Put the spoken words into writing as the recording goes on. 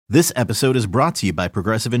This episode is brought to you by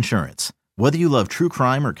Progressive Insurance. Whether you love true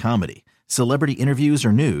crime or comedy, celebrity interviews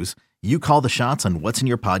or news, you call the shots on what's in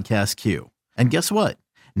your podcast queue. And guess what?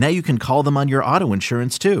 Now you can call them on your auto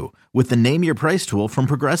insurance too with the Name Your Price tool from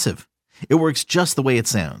Progressive. It works just the way it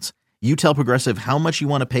sounds. You tell Progressive how much you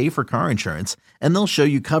want to pay for car insurance, and they'll show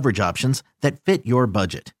you coverage options that fit your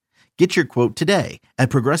budget. Get your quote today at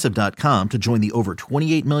Progressive.com to join the over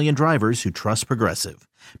 28 million drivers who trust Progressive.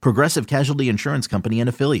 Progressive Casualty Insurance Company and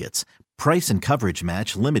Affiliates. Price and coverage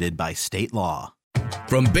match limited by state law.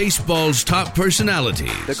 From baseball's top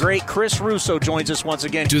personalities, the great Chris Russo joins us once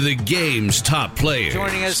again, to the game's top players.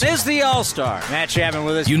 Joining us is the All-Star, Matt Chapman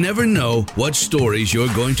with us. You never know what stories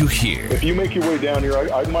you're going to hear. If you make your way down here,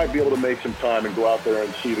 I might be able to make some time and go out there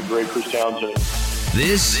and see the great Chris Townsend.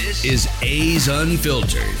 This is A's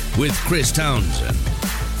Unfiltered with Chris Townsend.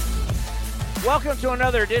 Welcome to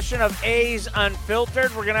another edition of A's Unfiltered.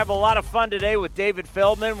 We're going to have a lot of fun today with David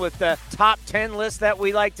Feldman with the top 10 list that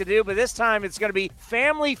we like to do. But this time it's going to be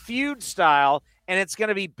Family Feud style, and it's going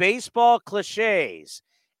to be baseball cliches.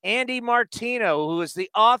 Andy Martino, who is the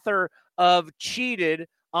author of Cheated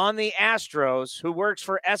on the Astros, who works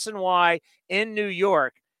for SNY in New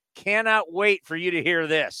York, cannot wait for you to hear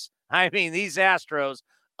this. I mean, these Astros,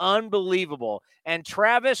 unbelievable. And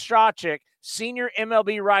Travis Shawchik, senior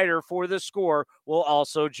MLB writer for The Score, will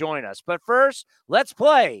also join us. But first, let's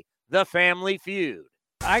play the Family Feud.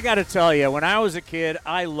 I got to tell you, when I was a kid,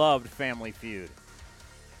 I loved Family Feud.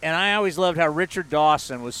 And I always loved how Richard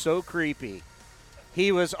Dawson was so creepy.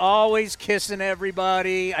 He was always kissing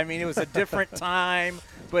everybody. I mean, it was a different time,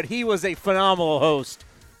 but he was a phenomenal host.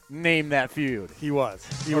 Name that feud. He was.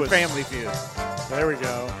 Family Feud. There we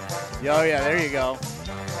go. Oh, yeah, there you go.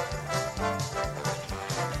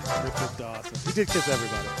 Richard Dawson. He did kiss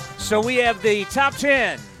everybody. So we have the top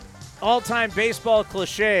 10 all-time baseball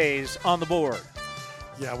cliches on the board.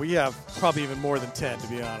 Yeah, we have probably even more than 10, to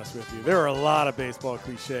be honest with you. There are a lot of baseball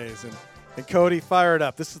cliches. And Cody, fire it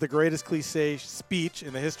up. This is the greatest cliche speech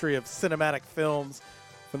in the history of cinematic films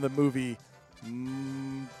from the movie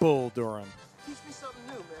Bull Durham. Teach me something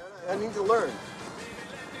new, man. I need to learn.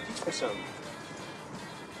 Teach me something.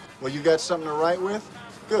 Well, you got something to write with?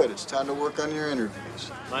 Good. It's time to work on your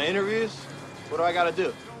interviews. My interviews? What do I got to do?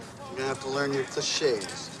 You're going to have to learn your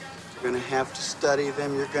cliches. You're going to have to study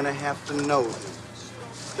them. You're going to have to know them.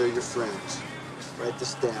 They're your friends. Write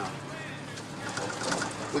this down.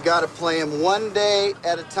 We got to play them one day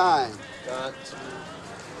at a time. Got to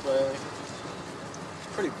play.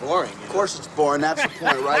 It's pretty boring. Of course it's boring. That's the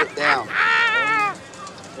point. Write it down.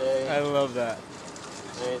 I love that.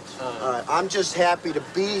 All right. I'm just happy to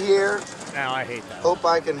be here. Now I hate that. Hope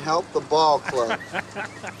I can help the ball club.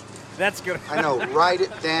 That's good. I know. Write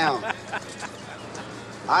it down.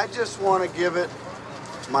 I just want to give it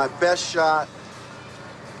my best shot,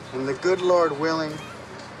 and the good Lord willing,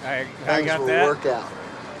 I things got will that. work out.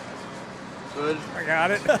 Good. I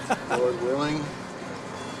got it. Lord willing,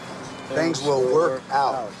 things will work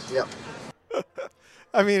out. Yep.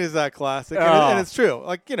 I mean, is that classic? Oh. And it's true.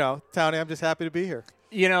 Like, Townie, I'm just happy to be here.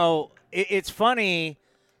 It's funny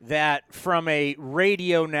that from a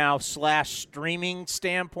radio now / streaming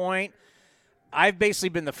standpoint, I've basically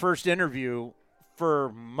been the first interview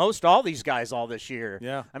for most all these guys all this year.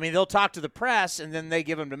 Yeah. I mean, they'll talk to the press and then they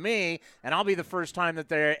give them to me, and I'll be the first time that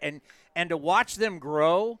they're and to watch them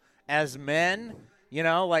grow as men,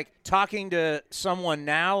 like talking to someone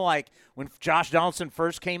now, like when Josh Donaldson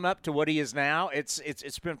first came up to what he is now, it's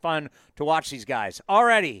been fun to watch these guys.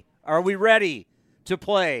 Alrighty, are we ready to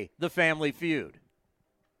play the Family Feud?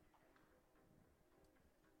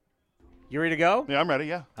 You ready to go? Yeah, I'm ready,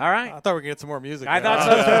 yeah. All right. I thought we were going to get some more music. I there.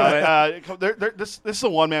 thought so too. This is a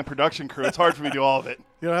one-man production crew. It's hard for me to do all of it.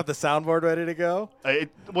 You don't have the soundboard ready to go?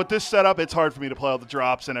 With this setup, it's hard for me to play all the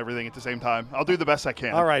drops and everything at the same time. I'll do the best I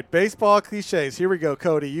can. All right, baseball cliches. Here we go,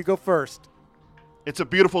 Cody. You go first. It's a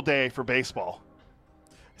beautiful day for baseball.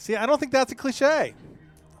 See, I don't think that's a cliche.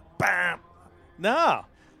 Bam. No.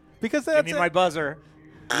 Because that's Give me my buzzer.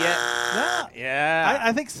 Yeah. No. Yeah.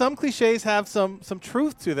 I think some cliches have some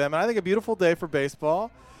truth to them, and I think a beautiful day for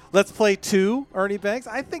baseball. Let's play 2, Ernie Banks.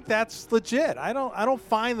 I think that's legit. I don't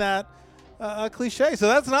find that a cliche, so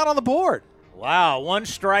that's not on the board. Wow, 1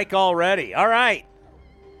 strike already. All right.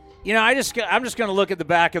 I'm just going to look at the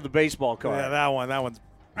back of the baseball card. Yeah, that one's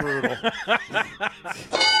brutal.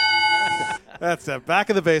 That's the back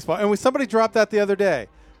of the baseball, and somebody dropped that the other day.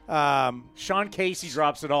 Sean Casey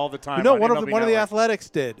drops it all the time. One of the Athletics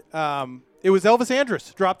did. It was Elvis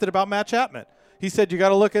Andrus dropped it about Matt Chapman. He said you got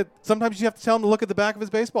to look at. Sometimes you have to tell him to look at the back of his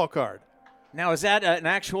baseball card. Now, is that an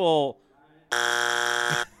actual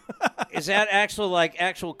Is that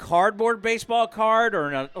actual cardboard baseball card or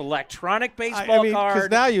an electronic baseball Because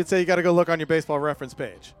card? now you'd say you got to go look on your baseball reference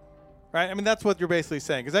page, right? I mean, that's what you're basically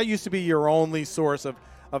saying, because that used to be your only source of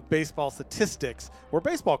baseball statistics were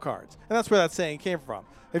baseball cards, and that's where that saying came from.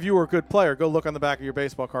 If you were a good player, go look on the back of your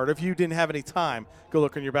baseball card. If you didn't have any time, go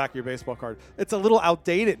look on your back of your baseball card. It's a little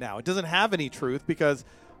outdated now. It doesn't have any truth, because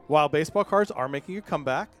while baseball cards are making a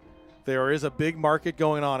comeback, there is a big market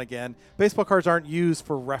going on again. Baseball cards aren't used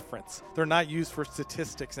for reference. They're not used for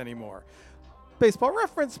statistics anymore. Baseball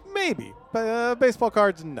reference, maybe, but baseball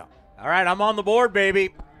cards, no. All right, I'm on the board,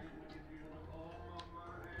 baby.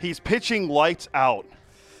 He's pitching lights out.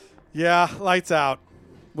 Yeah, lights out.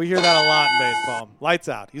 We hear that a lot in baseball. Lights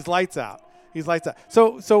out. He's lights out. He's lights out.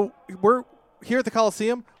 So we're here at the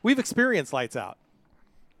Coliseum. We've experienced lights out.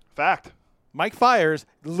 Fact. Mike Fiers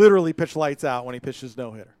literally pitched lights out when he pitched his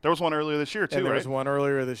no-hitter. There was one earlier this year, too, And there right? was one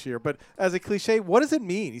earlier this year. But as a cliche, what does it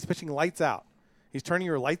mean? He's pitching lights out. He's turning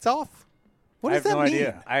your lights off? What does that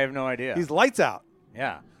mean? I have no idea. He's lights out.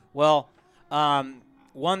 Yeah. Well,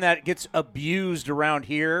 one that gets abused around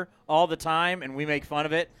here all the time, and we make fun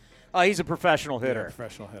of it. He's a professional hitter. Yeah,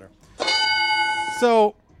 professional hitter.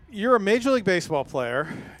 So you're a Major League Baseball player.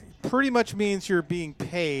 Pretty much means you're being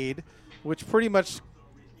paid, which pretty much,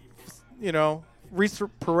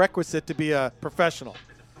 prerequisite to be a professional.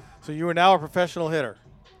 So you are now a professional hitter.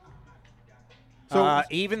 So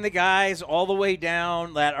Even the guys all the way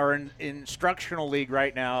down that are in instructional league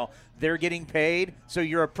right now, they're getting paid. So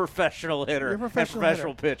you're a professional hitter, you're a professional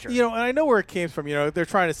professional pitcher. And I know where it came from. They're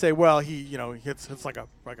trying to say, well, he hits like a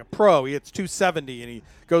pro. He hits 270 and he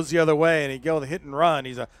goes the other way and he goes hit and run.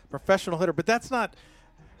 He's a professional hitter, but that's not.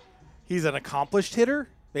 He's an accomplished hitter.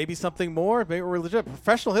 Maybe something more. Maybe we're legit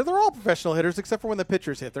professional hitter. They're all professional hitters except for when the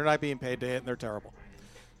pitchers hit. They're not being paid to hit and they're terrible.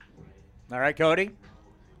 All right, Cody.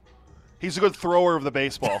 He's a good thrower of the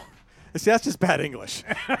baseball. See, that's just bad English.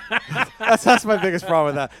 that's my biggest problem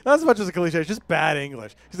with that. Not as much as a cliche, it's just bad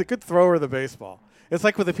English. He's a good thrower of the baseball. It's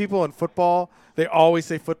like with the people in football, they always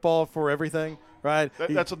say football for everything, right?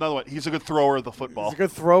 That's another one. He's a good thrower of the football. He's a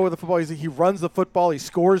good thrower of the football. He runs the football. He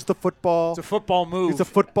scores the football. It's a football move. It's a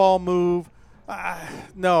football move.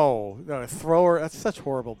 No, a thrower. That's such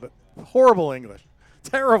horrible English.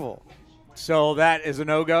 Terrible. So that is a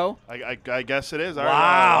no-go? I guess it is. All wow,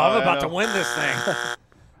 right, I'm about to win this thing.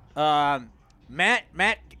 Matt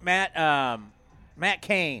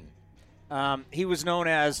Cain. He was known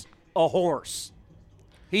as a horse.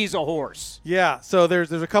 He's a horse. Yeah, so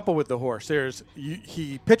there's a couple with the horse.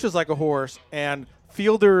 He pitches like a horse, and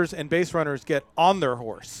fielders and base runners get on their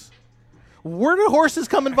horse. Where do horses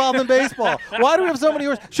come involved in baseball? Why do we have so many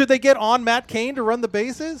horses? Should they get on Matt Cain to run the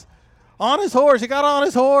bases? On his horse. He got on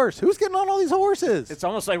his horse. Who's getting on all these horses? It's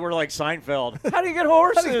almost like we're like Seinfeld. How do you get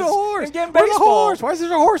horses? How do you get a horse? And get Where's the baseball? horse? Why is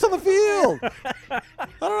there a horse on the field? I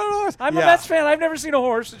don't know the horse. I'm a Mets fan. I've never seen a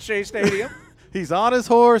horse at Shea Stadium. He's on his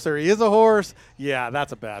horse, or he is a horse. Yeah,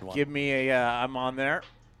 that's a bad one. Give me a I'm on there.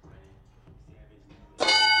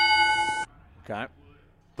 Okay.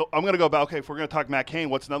 I'm going to go about, okay, if we're going to talk Matt Cain,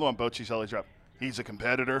 what's another one Bochy Selly's drop? He's a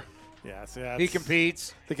competitor. Yes, he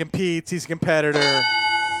competes. He competes. He's a competitor.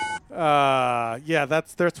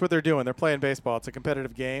 That's what they're doing. They're playing baseball. It's a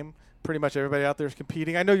competitive game. Pretty much everybody out there is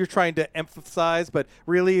competing. I know you're trying to emphasize, but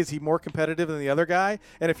really, is he more competitive than the other guy?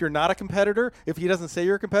 And if you're not a competitor, if he doesn't say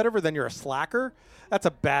you're a competitor, then you're a slacker. That's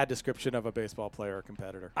a bad description of a baseball player or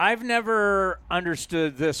competitor. I've never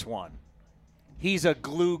understood this one. He's a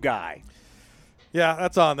glue guy. Yeah,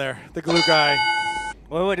 that's on there. The glue guy.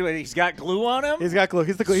 Wait, he's got glue on him? He's got glue.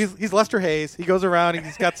 He's the glue. He's Lester Hayes. He goes around.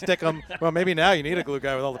 He's got stickum. Well, maybe now you need a glue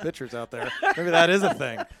guy with all the pitchers out there. Maybe that is a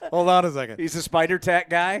thing. Hold on a second. He's a spider tack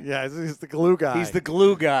guy? Yeah, he's the glue guy. He's the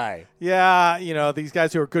glue guy. Yeah, these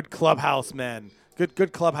guys who are good clubhouse men,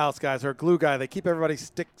 good clubhouse guys, are glue guy. They keep everybody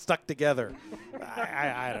stuck together.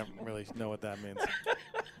 I don't really know what that means.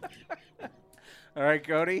 All right,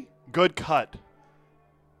 Cody. Good cut.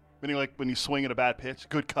 Meaning like when you swing at a bad pitch,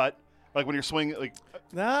 good cut. Like when you're swinging, like.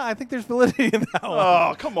 Nah, I think there's validity in that one.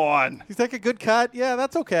 Oh, come on. He's like a good cut. Yeah,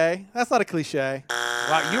 that's okay. That's not a cliche.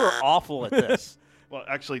 Wow, you are awful at this. Well,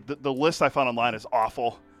 actually, the list I found online is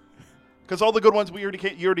awful. Because all the good ones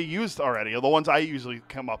you already used already are the ones I usually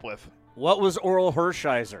come up with. What was Oral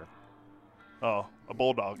Hershiser? Oh, a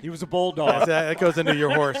bulldog. He was a bulldog. That goes into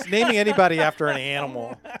your horse. Naming anybody after an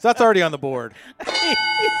animal. So that's already on the board.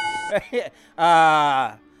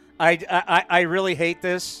 I really hate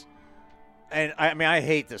this. And I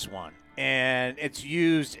hate this one. And it's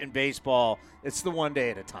used in baseball. It's the one day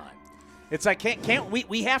at a time. It's like,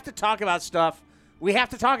 we have to talk about stuff. We have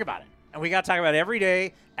to talk about it. And we got to talk about it every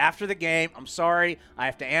day after the game. I'm sorry. I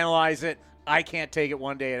have to analyze it. I can't take it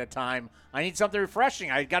one day at a time. I need something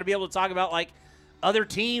refreshing. I got to be able to talk about like other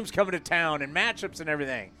teams coming to town and matchups and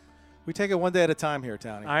everything. We take it one day at a time here,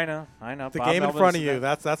 Townie. I know. The Bob game in Melvin's front of you.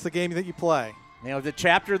 That's the game that you play. You know, the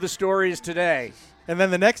chapter of the story is today. And then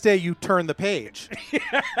the next day you turn the page.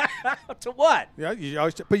 To what? Yeah,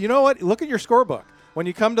 but you know what? Look at your scorebook. When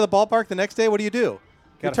you come to the ballpark the next day, what do?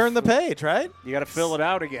 You turn the page, right? You got to fill it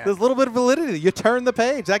out again. There's a little bit of validity. You turn the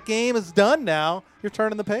page. That game is done now. You're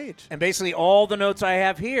turning the page. And basically all the notes I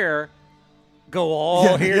have here go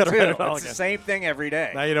all here, too. It's the same thing every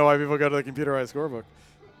day. Now you know why people go to the computerized scorebook.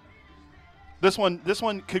 This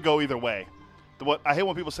one could go either way. I hate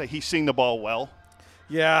when people say he's seeing the ball well.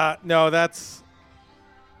 Yeah, no, that's...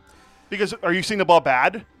 Because are you seeing the ball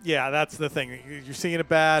bad? Yeah, that's the thing. You're seeing it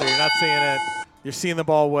bad or you're not seeing it. You're seeing the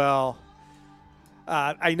ball well.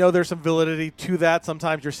 I know there's some validity to that.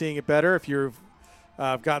 Sometimes you're seeing it better if you've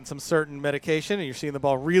gotten some certain medication and you're seeing the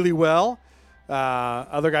ball really well.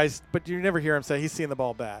 Other guys, but you never hear him say he's seeing the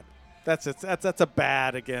ball bad. That's a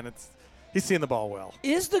bad again. He's seeing the ball well.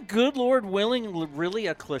 Is the good Lord willing really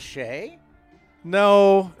a cliche?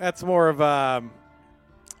 No, that's more of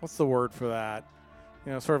what's the word for that?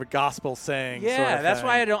 Sort of a gospel saying. Yeah, sort of that's thing.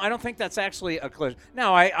 why I don't think that's actually a cliche.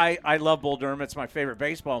 Now, I love Bull Durham. It's my favorite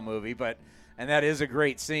baseball movie, and that is a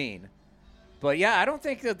great scene. But yeah, I don't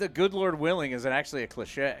think that the good Lord willing is actually a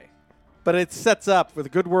cliche. But it sets up for the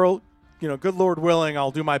good world. Good Lord willing,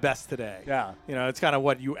 I'll do my best today. Yeah. It's kind of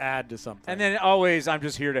what you add to something. And then always, I'm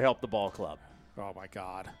just here to help the ball club. Oh my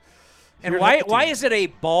God. And why is it a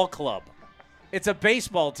ball club? It's a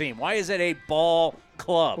baseball team. Why is it a ball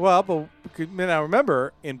club? Well, but now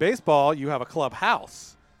remember, in baseball, you have a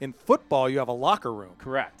clubhouse. In football, you have a locker room.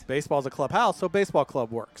 Correct. Baseball's a clubhouse, so baseball club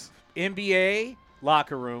works. NBA,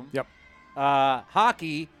 locker room. Yep.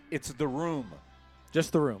 Hockey, it's the room.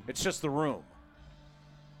 Just the room. It's just the room.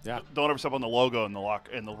 Yeah. Don't ever step on the logo in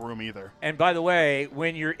the room either. And by the way,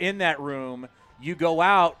 when you're in that room, you go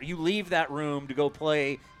out, you leave that room to go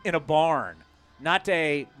play in a barn. Not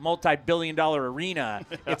a multi-billion-dollar arena.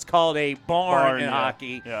 It's called a barn in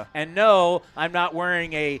hockey. Yeah. And no, I'm not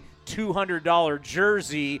wearing a $200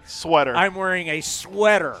 jersey. Sweater. I'm wearing a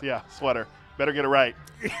sweater. Yeah, sweater. Better get it right.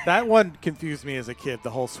 That one confused me as a kid, the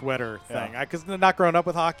whole sweater thing. Because not growing up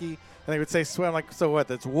with hockey, and they would say sweater. I'm like, so what?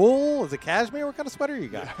 That's wool? Is it cashmere? What kind of sweater you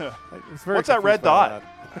got? What's that red dot?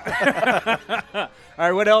 All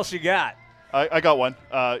right, what else you got? I got one.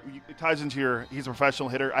 It ties into he's a professional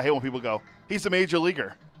hitter. I hate when people go, he's a major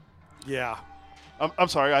leaguer. Yeah. I'm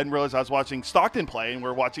sorry. I didn't realize I was watching Stockton play, and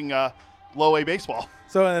we're watching low A baseball.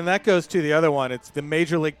 So, and that goes to the other one. It's the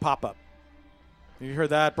Major League pop-up. You heard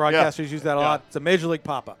that? Broadcasters use that a lot. It's a Major League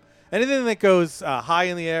pop-up. Anything that goes high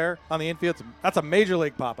in the air on the infield, that's a Major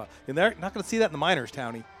League pop-up. And they're not going to see that in the minors,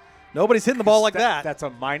 Townie. Nobody's hitting the ball like that. That's a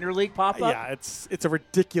minor league pop-up? Yeah, it's a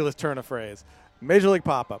ridiculous turn of phrase. Major League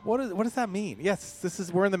pop-up. What does that mean? Yes,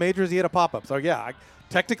 we're in the majors. You had a pop-up. So, yeah,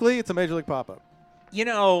 technically it's a Major League pop-up.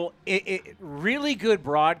 It really good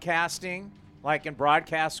broadcasting, like in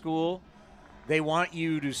broadcast school, they want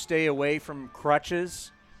you to stay away from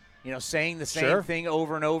crutches, saying the same thing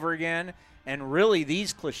over and over again. And really,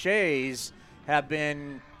 these cliches have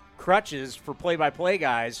been crutches for play-by-play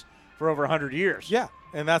guys for over 100 years. Yeah,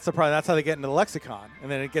 and that's the problem. That's how they get into the lexicon. And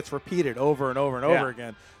then it gets repeated over and over and over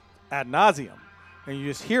again ad nauseum. And you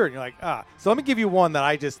just hear it, and you're like, So let me give you one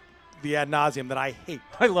that the ad nauseum that I hate.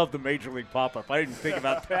 I love the Major League pop-up. I didn't think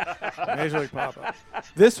about that. Major League pop-up.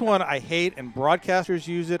 This one I hate, and broadcasters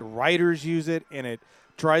use it, writers use it, and it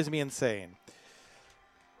drives me insane.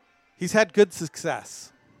 He's had good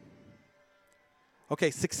success. Okay,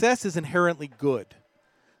 success is inherently good.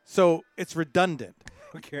 So it's redundant.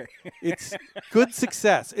 Okay. It's good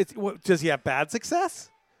success. Does he have bad success?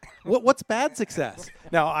 What's bad success?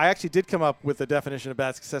 Now, I actually did come up with a definition of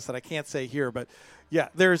bad success that I can't say here, but yeah,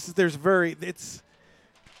 it's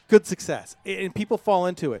good success, and people fall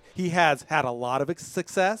into it. He has had a lot of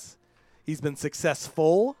success. He's been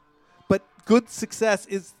successful, but good success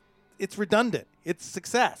it's redundant. It's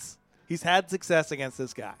success. He's had success against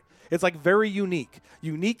this guy. It's like very unique.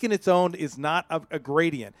 Unique in its own is not a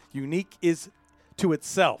gradient. Unique is to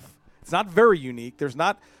itself. It's not very unique. There's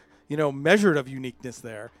not measured of uniqueness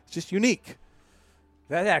there. It's just unique.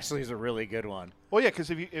 That actually is a really good one. Well, yeah, because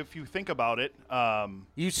if you think about it,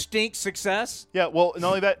 you stink success. Yeah, well, not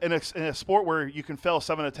only that, in a sport where you can fail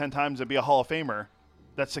 7 to 10 times and be a Hall of Famer,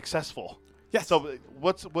 that's successful. Yes. So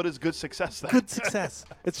what is good success then? Good success.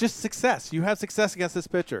 It's just success. You have success against this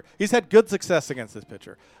pitcher. He's had good success against this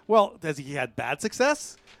pitcher. Well, has he had bad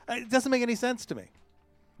success? It doesn't make any sense to me.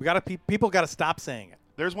 People got to stop saying it.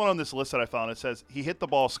 There's one on this list that I found. It says he hit the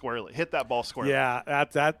ball squarely. Hit that ball squarely. Yeah,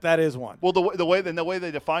 that is one. Well, the way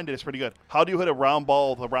they defined it is pretty good. How do you hit a round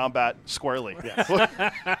ball with a round bat squarely? Yes.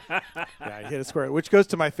 Yeah, he hit it squarely, which goes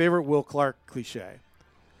to my favorite Will Clark cliche.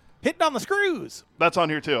 Hitting on the screws. That's on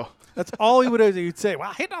here too. That's all he'd say.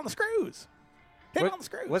 Wow, hitting on the screws. Hitting on the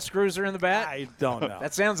screws. What screws are in the bat? I don't know.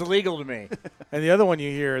 That sounds illegal to me. And the other one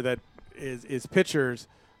you hear that is pitchers,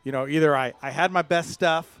 either I had my best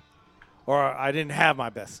stuff or I didn't have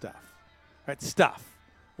my best stuff. Right? Stuff.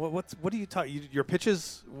 What do you talk? Your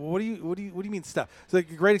pitches? What do you mean stuff? So a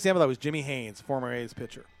great example of that was Jimmy Haynes, former A's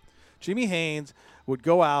pitcher. Jimmy Haynes would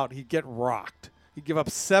go out, he'd get rocked. He'd give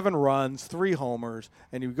up 7 runs, 3 homers,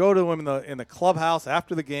 and you'd go to him in the clubhouse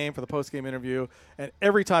after the game for the post-game interview, and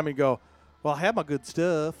every time he'd go, "Well, I had my good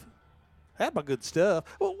stuff. Well,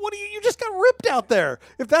 what do you just got ripped out there.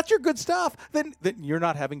 If that's your good stuff, then you're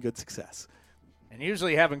not having good success." And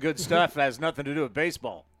usually having good stuff has nothing to do with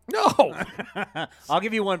baseball. No. I'll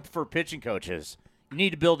give you one for pitching coaches. You need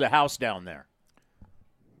to build a house down there.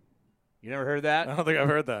 You never heard that? I don't think I've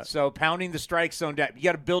heard that. So pounding the strike zone down. You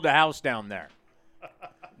got to build a house down there.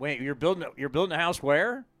 Wait, you're building a house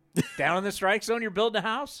where? Down in the strike zone, you're building a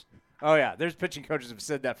house? Oh yeah, there's pitching coaches that have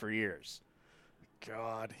said that for years.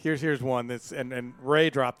 God, here's one that's and Ray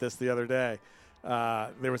dropped this the other day.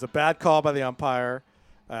 There was a bad call by the umpire,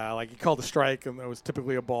 like he called a strike and it was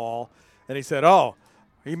typically a ball, and he said, "Oh,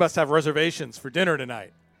 he must have reservations for dinner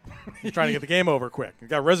tonight. He's trying to get the game over quick. He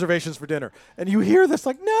got reservations for dinner." And you hear this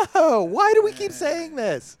like, no, why do we keep saying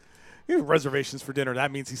this? You have reservations for dinner.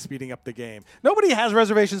 That means he's speeding up the game. Nobody has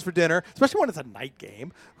reservations for dinner, especially when it's a night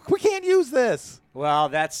game. We can't use this.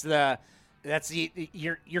 Well,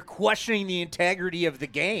 you're questioning the integrity of the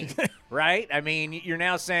game, right? I mean, you're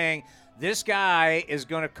now saying this guy is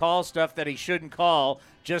going to call stuff that he shouldn't call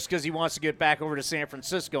just because he wants to get back over to San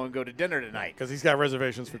Francisco and go to dinner tonight. Because he's got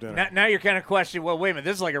reservations for dinner. Now you're kind of questioning, well, wait a minute,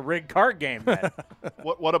 this is like a rigged card game.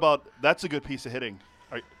 What about – that's a good piece of hitting.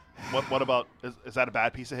 What about – is that a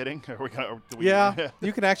bad piece of hitting?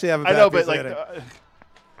 You can actually have a bad I know, piece but of hitting.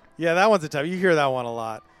 Yeah, that one's a tough. You hear that one a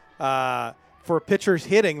lot. For pitchers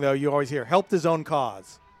hitting, though, you always hear, helped his own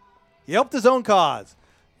cause. He helped his own cause.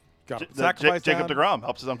 Jacob deGrom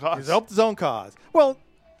helps his own cause. He's helped his own cause. Well,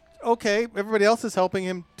 okay, everybody else is helping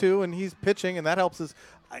him too, and he's pitching, and that helps us.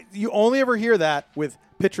 You only ever hear that with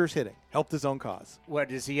pitchers hitting. Helped his own cause. What,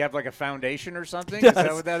 does he have like a foundation or something? Is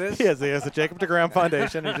that what that is? He has the Jacob deGrom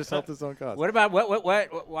Foundation. He just helped his own cause. What about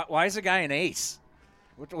why is a guy an ace?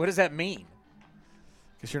 What does that mean?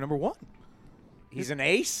 Because you're number one. He's an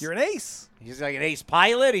ace? You're an ace. He's like an ace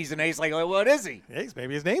pilot. He's an ace. Like, what is he? Ace.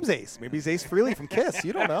 Maybe his name's Ace. Maybe he's Ace Frehley from Kiss.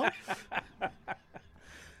 You don't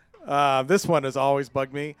know. This one has always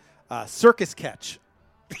bugged me. Circus catch.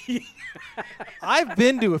 I've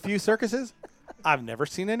been to a few circuses. I've never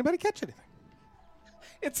seen anybody catch anything.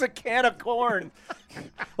 It's a can of corn.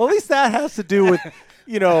 Well, at least that has to do with,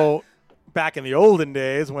 back in the olden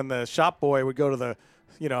days when the shop boy would go to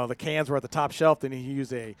the cans were at the top shelf, then he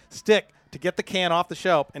used a stick to get the can off the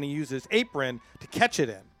shelf, and he used his apron to catch it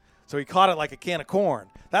in. So he caught it like a can of corn.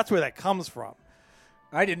 That's where that comes from.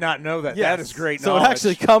 I did not know that. Yes. That is great knowledge. So it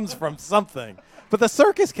actually comes from something. But the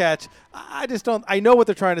circus catch, I just don't – I know what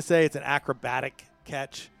they're trying to say. It's an acrobatic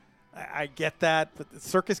catch. I get that. But the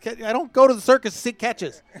circus catch – I don't go to the circus to see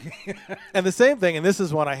catches. And the same thing, and this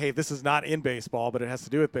is one I hate. This is not in baseball, but it has to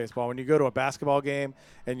do with baseball. When you go to a basketball game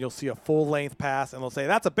and you'll see a full-length pass, and they'll say,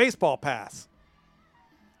 that's a baseball pass.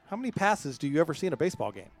 How many passes do you ever see in a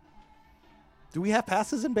baseball game? Do we have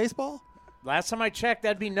passes in baseball? Last time I checked,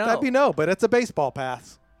 that'd be no. That'd be no, but it's a baseball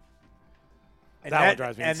pass. And that one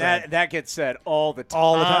drives me insane. And that gets said all the time.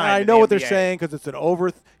 All the time. I know what they're saying because it's an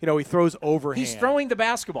over. He throws overhand. He's throwing the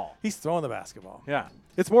basketball. He's throwing the basketball. Yeah.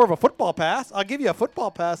 It's more of a football pass. I'll give you a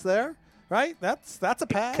football pass there, right? That's a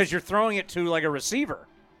pass. Because you're throwing it to like a receiver.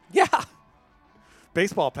 Yeah.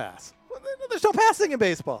 Baseball pass. There's no passing in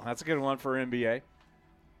baseball. That's a good one for NBA.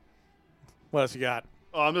 What else you got?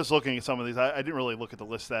 Oh, I'm just looking at some of these. I didn't really look at the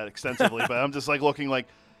list that extensively, but I'm just looking like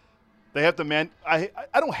they have to I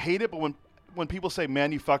don't hate it, but when people say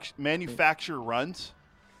manufacture runs,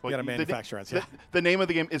 you got to manufacture runs. Yeah. The name of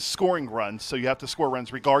the game is scoring runs, so you have to score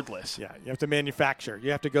runs regardless. Yeah, you have to manufacture.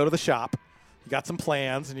 You have to go to the shop. You got some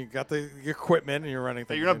plans, and you got the equipment, and you're running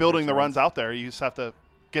things. You're not building the runs out there. You just have to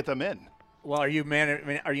get them in. Well, are you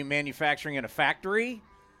manufacturing in a factory?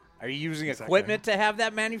 Are you using equipment to have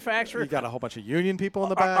that manufactured? You got a whole bunch of union people in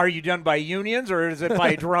the back. Are you done by unions, or is it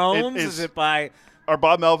by drones? Is it by? Are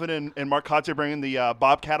Bob Melvin and Mark Kotze bringing the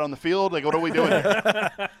Bobcat on the field? Like, what are we doing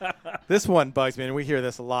here? This one bugs me, and we hear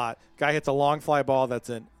this a lot. Guy hits a long fly ball that's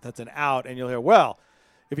an out, and you'll hear, well,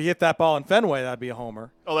 If you hit that ball in Fenway, that'd be a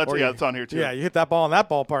homer. Oh, that's Or it's on here too. Yeah, you hit that ball in that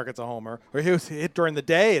ballpark, it's a homer. Or if it was hit during the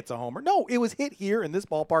day, it's a homer. No, it was hit here in this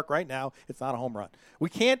ballpark right now. It's not a home run. We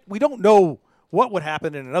don't know what would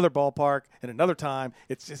happen in another ballpark in another time.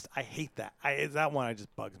 It's just, I hate that. That one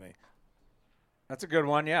just bugs me. That's a good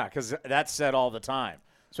one, yeah, because that's said all the time.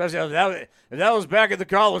 Especially if that was back at the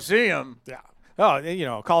Coliseum. Yeah.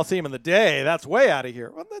 Oh, Coliseum in the day, that's way out of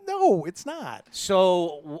here. Well, no, it's not.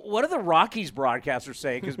 So what do the Rockies broadcasters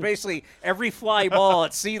say? Because basically every fly ball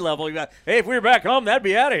at sea level, you got, hey, if we were back home, that'd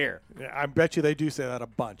be out of here. Yeah, I bet you they do say that a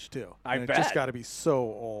bunch, too. I bet. It's just got to be so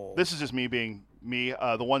old. This is just me being me.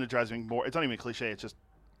 The one that drives me more, it's not even a cliche. It's just,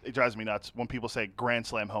 it drives me nuts when people say Grand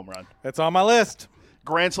Slam home run. It's on my list.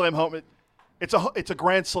 Grand Slam home. It's a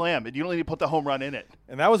Grand Slam, and you don't need to put the home run in it.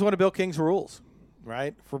 And that was one of Bill King's rules,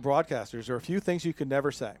 right, for broadcasters. There are a few things you could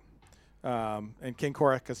never say. And King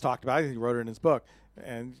Korach has talked about it. He wrote it in his book.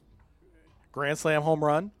 And Grand Slam home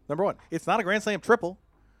run, number one. It's not a Grand Slam triple.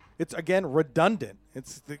 It's, again, redundant.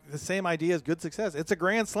 It's the same idea as good success. It's a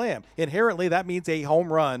Grand Slam. Inherently, that means a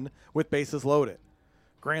home run with bases loaded.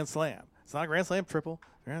 Grand Slam. It's not a Grand Slam triple.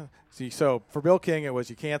 So for Bill King, it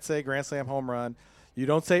was you can't say Grand Slam home run. You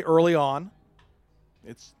don't say early on.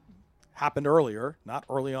 It's happened earlier, not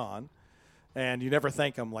early on. And you never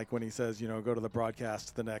thank him, like when he says, go to the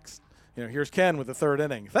broadcast the next, here's Ken with the third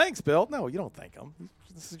inning. Thanks, Bill. No, you don't thank him.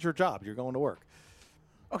 This is your job. You're going to work.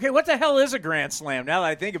 Okay, what the hell is a Grand Slam now that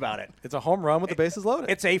I think about it? It's a home run with the bases loaded.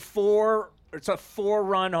 It's a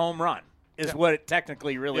four-run home run is what it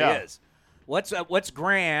technically really is. What's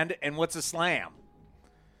grand and what's a slam?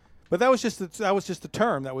 But that was just the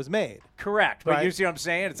term that was made. Correct. But right? you see what I'm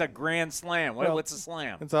saying? It's a Grand Slam. What's a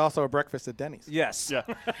slam? It's also a breakfast at Denny's. Yes. Yeah.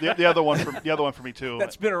 The other one for me too.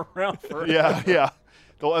 That's been around for. Yeah.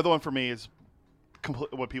 The other one for me is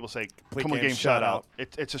what people say, complete game shutout.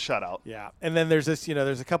 It's a shutout. Yeah. And then there's this,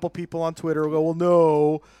 there's a couple people on Twitter who go, well,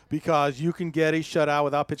 no, because you can get a shutout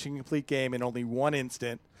without pitching a complete game in only one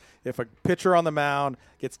instant. If a pitcher on the mound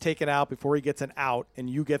gets taken out before he gets an out and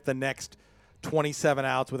you get the next 27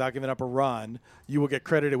 outs without giving up a run, you will get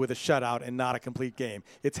credited with a shutout and not a complete game.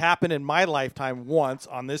 It's happened in my lifetime once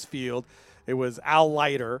on this field. It was Al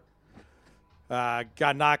Leiter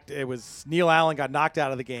got knocked. It was Neil Allen got knocked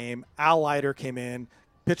out of the game. Al Leiter came in,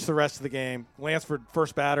 pitched the rest of the game. Lansford,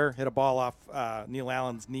 first batter, hit a ball off Neil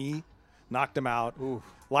Allen's knee, knocked him out. Ooh.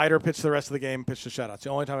 Leiter pitched the rest of the game, pitched a shutout. It's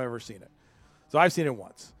the only time I've ever seen it. So I've seen it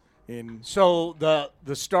once. So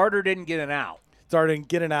the starter didn't get an out. Starter didn't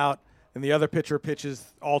get an out. And the other pitcher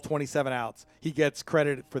pitches all 27 outs. He gets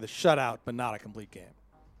credit for the shutout, but not a complete game.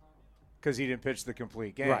 Because he didn't pitch the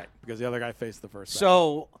complete game. Right, because the other guy faced the first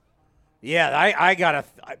So, yeah, I got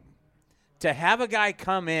to have a guy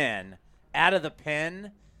come in out of the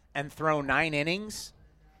pen and throw 9 innings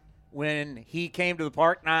when he came to the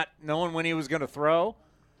park not knowing when he was going to throw,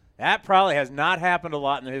 that probably has not happened a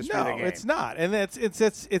lot in the history of the game. No, it's not. And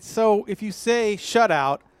it's so if you say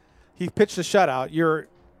shutout, he pitched a shutout,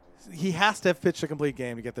 he has to have pitched a complete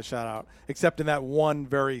game to get the shutout, except in that one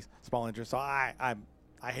very small injury. So I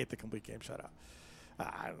hate the complete game shutout.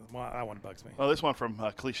 That one bugs me. Well, this one from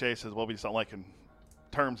Cliche says, well, we just don't like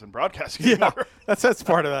terms in broadcasting anymore. That's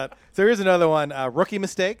part of that. So here's another one, rookie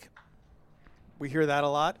mistake. We hear that a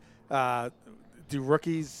lot. Do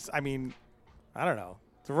rookies, I don't know.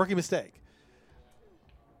 It's a rookie mistake.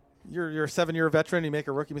 You're a 7-year veteran, you make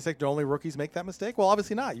a rookie mistake. Do only rookies make that mistake? Well,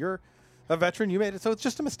 obviously not. You're a veteran, you made it, so it's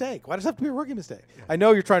just a mistake. Why does it have to be a rookie mistake? Yeah. I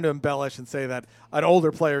know you're trying to embellish and say that an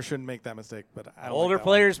older player shouldn't make that mistake, but I don't older like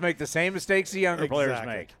players make the same mistakes the younger players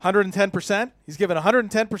make. 110%. He's given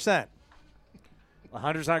 110%.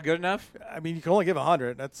 100's not good enough? You can only give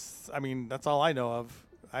 100. That's all I know of.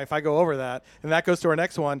 If I go over that, and that goes to our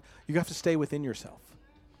next one, you have to stay within yourself.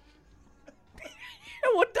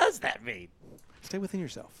 What does that mean? Stay within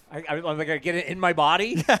yourself. I'm going to get it in my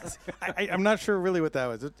body? Yes. I'm not sure really what that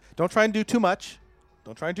was. Don't try and do too much.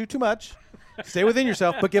 Stay within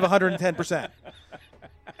yourself, but give 110%.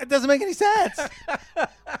 It doesn't make any sense.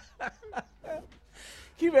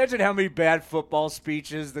 Can you imagine how many bad football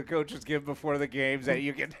speeches the coaches give before the games that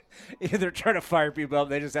you can either try to fire people up,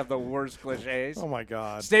 they just have the worst cliches? Oh, my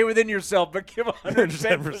God. Stay within yourself, but give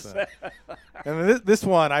 110%. And this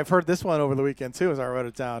one, I've heard this one over the weekend, too, as I wrote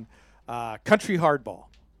it down. Country hardball,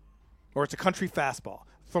 or it's a country fastball.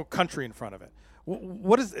 Throw country in front of it.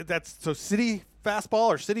 What is it? That's so city fastball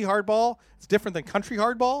or city hardball? It's different than country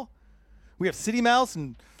hardball. We have city mouse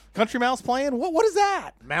and country mouse playing. What is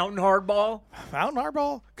that? Mountain hardball. Mountain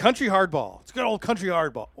hardball. Country hardball. It's good old country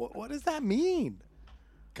hardball. What does that mean?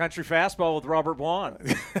 Country fastball with Robert Blond.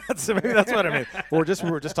 Maybe that's what I mean. We're just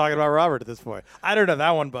talking about Robert at this point. I don't know.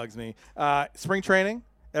 That one bugs me. Spring training.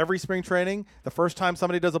 every spring training, the first time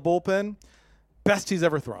somebody does a bullpen, best he's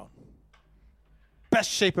ever thrown. Best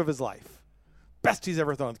shape of his life. Best he's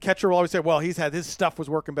ever thrown. The catcher will always say, well, his stuff was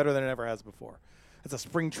working better than it ever has before. It's a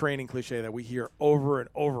spring training cliche that we hear over and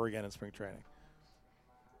over again in spring training.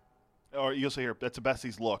 Or you also hear, that's the best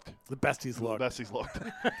he's looked. The best he's looked. The best he's looked.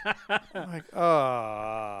 Like,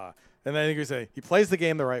 and then you say, he plays the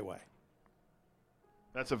game the right way.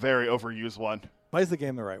 That's a very overused one. Plays the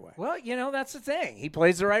game the right way. Well, that's the thing. He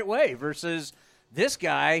plays the right way versus this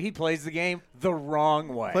guy, he plays the game the wrong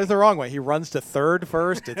way. Plays the wrong way. He runs to third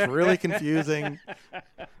first. It's really confusing.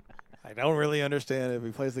 I don't really understand if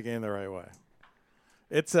he plays the game the right way.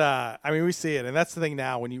 It's we see it, and that's the thing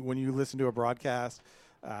now. When you listen to a broadcast,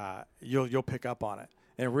 you'll pick up on it.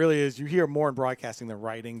 And it really is. You hear more in broadcasting than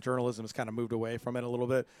writing. Journalism has kind of moved away from it a little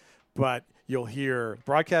bit, but you'll hear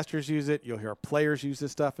broadcasters use it. You'll hear players use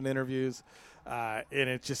this stuff in interviews, and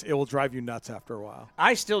it will drive you nuts after a while.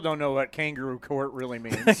 I still don't know what kangaroo court really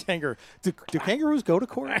means. Do kangaroos go to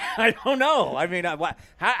court? I don't know. I mean,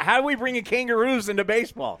 how do we bring in kangaroos into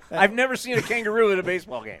baseball? I've never seen a kangaroo at a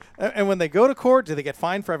baseball game. And when they go to court, do they get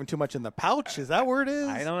fined for having too much in the pouch? Is that where it is?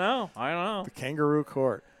 I don't know. The kangaroo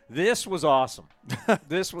court. This was awesome.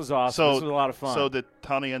 This was awesome. So, this was a lot of fun. So did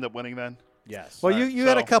Tony end up winning then? Yes. Well, you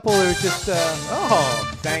had a couple who just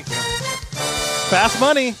thank you. Fast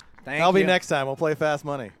money. That'll be next time. We'll play fast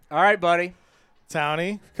money. All right, buddy.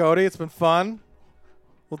 Townie, Cody, it's been fun.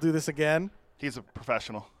 We'll do this again. He's a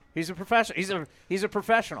professional. He's a professional. He's a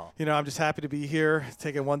professional. I'm just happy to be here,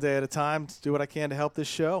 take it one day at a time, to do what I can to help this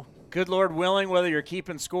show. Good Lord willing, whether you're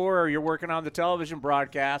keeping score or you're working on the television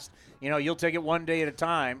broadcast, you'll take it one day at a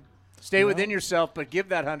time. Stay within yourself, but give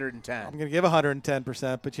that 110. I'm going to give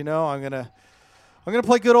 110%, but I'm going to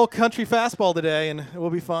play good old country fastball today, and it will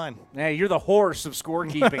be fine. Hey, you're the horse of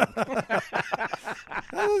scorekeeping. That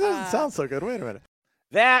doesn't sound so good. Wait a minute.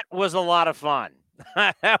 That was a lot of fun.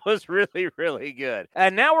 That was really, really good.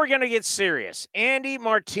 And now we're going to get serious. Andy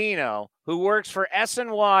Martino, who works for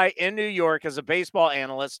SNY in New York as a baseball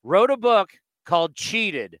analyst, wrote a book called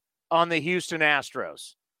Cheated on the Houston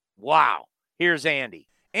Astros. Wow. Here's Andy.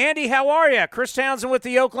 Andy, how are you? Chris Townsend with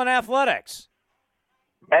the Oakland Athletics.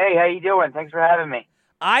 Hey, how you doing? Thanks for having me.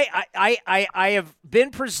 I have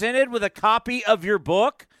been presented with a copy of your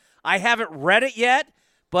book. I haven't read it yet,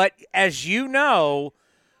 but as you know,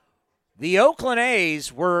 the Oakland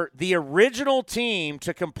A's were the original team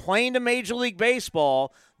to complain to Major League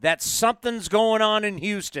Baseball that something's going on in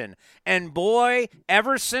Houston. And boy,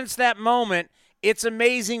 ever since that moment, it's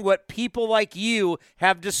amazing what people like you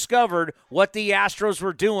have discovered what the Astros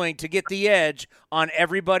were doing to get the edge on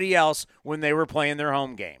everybody else when they were playing their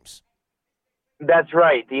home games. That's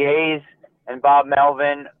right. The A's and Bob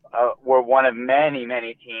Melvin were one of many,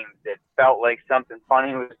 many teams that felt like something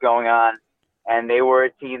funny was going on, and they were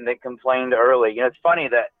a team that complained early. It's funny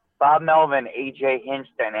that Bob Melvin, A.J. Hinch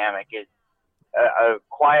dynamic is a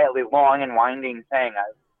quietly long and winding thing.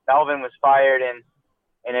 Melvin was fired in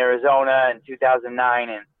Arizona in 2009,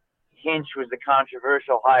 and Hinch was the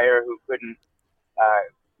controversial hire who couldn't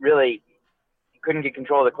get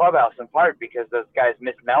control of the clubhouse, in part because those guys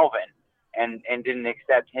missed Melvin and didn't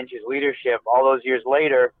accept Hinch's leadership. All those years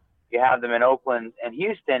later, you have them in Oakland and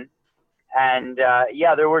Houston, and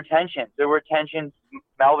there were tensions.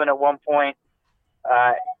 Melvin at one point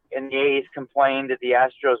in the A's complained that the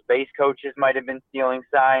Astros base coaches might have been stealing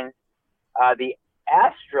signs. The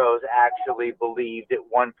Astros actually believed at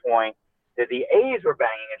one point that the A's were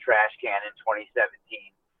banging a trash can in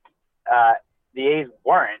 2017. The A's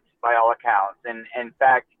weren't, by all accounts. And in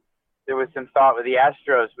fact, there was some thought with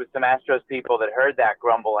some Astros people that heard that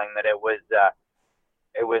grumbling that it was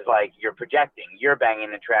like, you're projecting, you're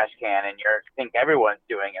banging the trash can, and you think everyone's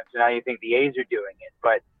doing it. So now you think the A's are doing it.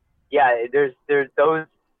 But yeah, there's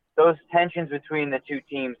those tensions between the two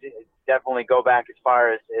teams definitely go back as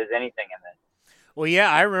far as anything in this. Well,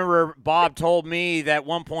 yeah, I remember Bob told me that at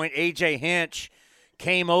one point A.J. Hinch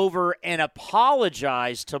came over and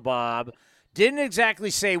apologized to Bob. Didn't exactly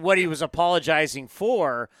say what he was apologizing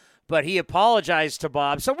for, but he apologized to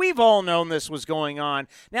Bob. So we've all known this was going on.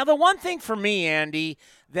 Now, the one thing for me, Andy,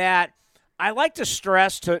 that I like to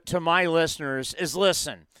stress to my listeners is,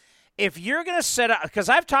 listen, if you're going to set up – because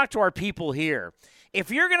I've talked to our people here.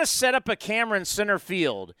 If you're going to set up a camera in center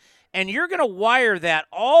field – and you're going to wire that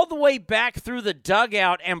all the way back through the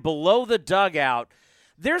dugout and below the dugout,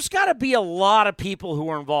 there's got to be a lot of people who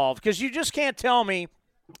are involved, because you just can't tell me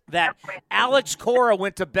that Alex Cora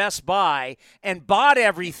went to Best Buy and bought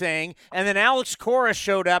everything, and then Alex Cora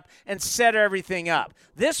showed up and set everything up.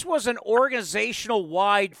 This was an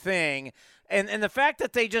organizational-wide thing, And the fact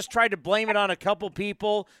that they just tried to blame it on a couple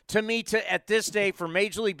people, to me, at this day, for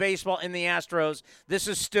Major League Baseball and the Astros, this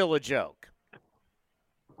is still a joke.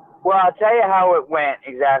 Well, I'll tell you how it went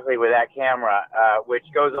exactly with that camera, which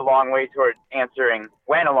went a long way toward answering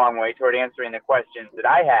the questions that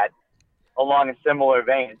I had along a similar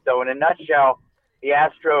vein. So in a nutshell, the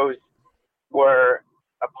Astros were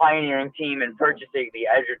a pioneering team in purchasing the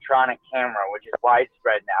Edgertronic camera, which is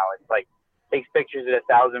widespread now. It's like takes pictures at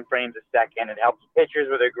 1,000 frames a second. It helps pitchers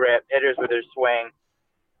with their grip, hitters with their swing.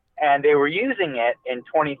 And they were using it in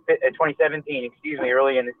 2017,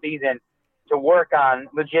 early in the season, to work on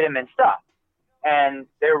legitimate stuff. And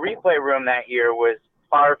their replay room that year was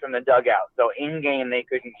far from the dugout. So in-game, they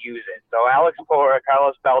couldn't use it. So Alex Cora,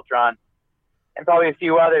 Carlos Beltran, and probably a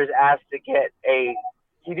few others asked to get a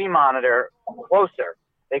TV monitor closer.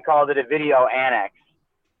 They called it a video annex.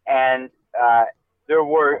 And there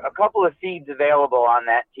were a couple of feeds available on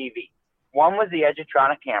that TV. One was the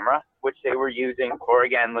Edgertronic camera, which they were using for,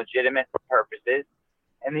 again, legitimate purposes.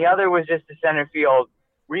 And the other was just a center field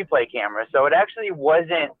replay camera. So it actually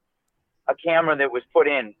wasn't a camera that was put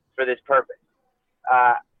in for this purpose.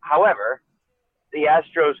 However, the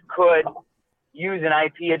Astros could use an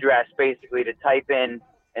IP address basically to type in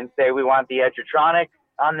and say, we want the Edgertronic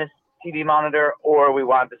on this TV monitor, or we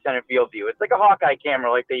want the center field view. It's like a Hawkeye camera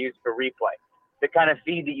like they use for replay, the kind of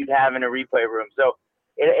feed that you'd have in a replay room. So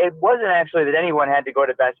it wasn't actually that anyone had to go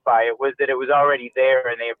to Best Buy. It was that it was already there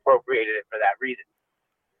and they appropriated it for that reason.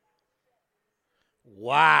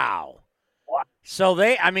 Wow. So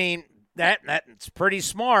that's pretty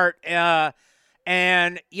smart.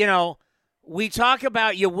 And, we talk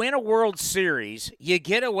about you win a World Series, you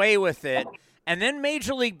get away with it, and then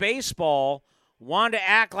Major League Baseball wanted to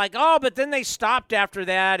act like, but then they stopped after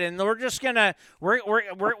that, and we're just gonna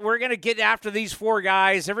we're gonna get after these four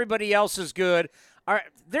guys. Everybody else is good. All right,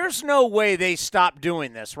 there's no way they stopped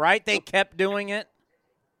doing this, right? They kept doing it.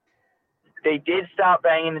 They did stop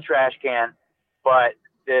banging the trash can, but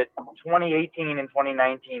the 2018 and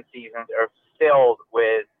 2019 seasons are filled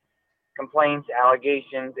with complaints,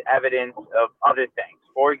 allegations, evidence of other things.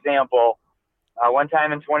 For example, one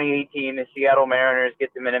time in 2018, the Seattle Mariners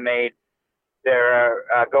get the Minute Maid their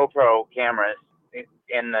GoPro cameras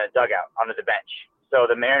in the dugout under the bench. So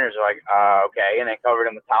the Mariners are like, okay, and they covered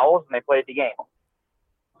them with towels and they played the game.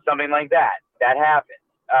 Something like that. That happened.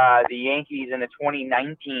 The Yankees in the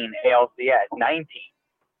 2019 ALCS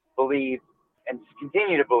believed and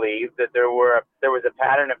continue to believe that there was a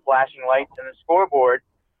pattern of flashing lights in the scoreboard,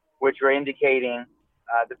 which were indicating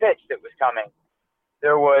the pitch that was coming.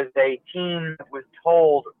 There was a team that was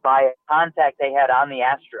told by a contact they had on the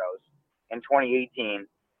Astros in 2018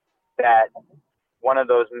 that one of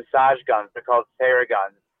those massage guns, they're called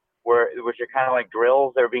Theraguns, which are kind of like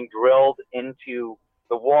drills. They're being drilled into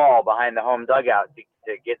the wall behind the home dugout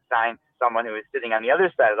to get signed to someone who is sitting on the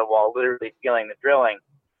other side of the wall, literally feeling the drilling.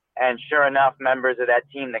 And sure enough, members of that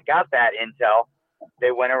team that got that intel,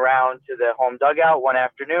 they went around to the home dugout one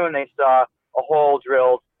afternoon. They saw a hole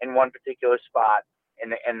drilled in one particular spot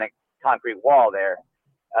in the concrete wall there.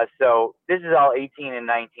 So this is all 18 and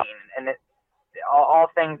 19, and all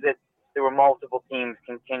things that there were multiple teams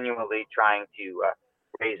continually trying to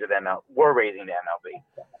raising to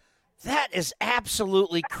MLB. That is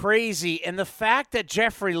absolutely crazy. And the fact that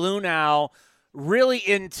Jeffrey Luhnow really,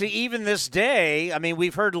 into even this day, I mean,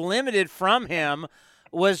 we've heard limited from him,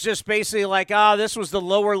 was just basically like, this was the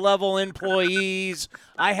lower level employees.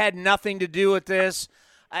 I had nothing to do with this.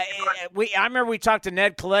 I remember we talked to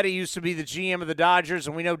Ned Colletti, used to be the GM of the Dodgers,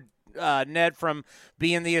 and we know Ned from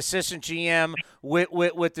being the assistant GM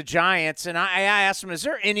with the Giants. And I asked him, is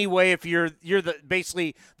there any way, if you're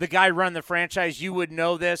basically the guy running the franchise, you would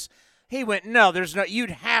know this? He went, no, there's no.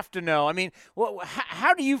 You'd have to know. I mean,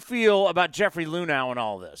 how do you feel about Jeffrey Luhnow and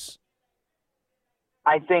all this?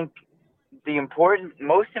 I think the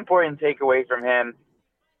most important takeaway from him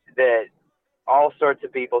that all sorts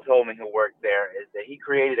of people told me who worked there is that he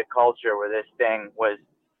created a culture where this thing was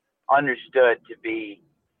understood to be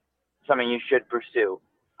something you should pursue.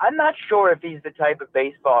 I'm not sure if he's the type of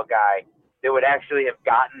baseball guy that would actually have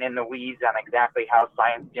gotten in the weeds on exactly how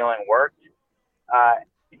science dealing worked.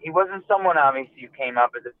 He wasn't someone, obviously, who came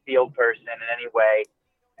up as a field person in any way,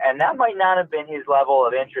 and that might not have been his level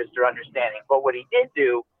of interest or understanding. But what he did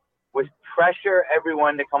do was pressure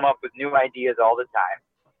everyone to come up with new ideas all the time.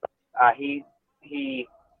 He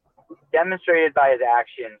demonstrated by his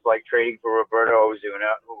actions, like trading for Roberto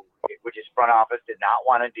Osuna, which his front office did not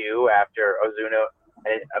want to do after Osuna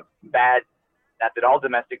had a bad, not that all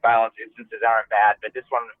domestic violence instances aren't bad, but this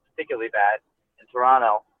one was particularly bad in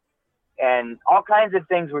Toronto. and all kinds of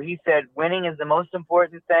things where he said winning is the most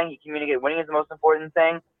important thing. He communicated winning is the most important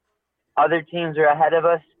thing. Other teams are ahead of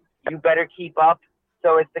us. You better keep up.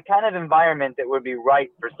 So it's the kind of environment that would be right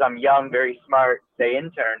for some young, very smart, say,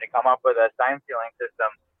 intern to come up with a sign stealing system,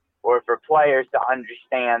 or for players to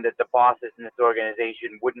understand that the bosses in this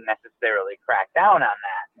organization wouldn't necessarily crack down on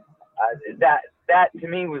that. That to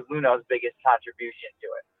me was Luhnow's biggest contribution to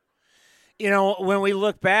it. You know, when we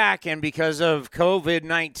look back, and because of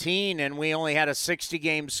COVID-19 and we only had a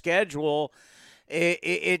 60-game schedule,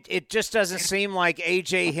 it just doesn't seem like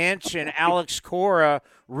A.J. Hinch and Alex Cora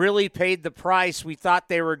really paid the price we thought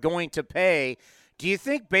they were going to pay. Do you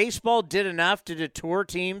think baseball did enough to deter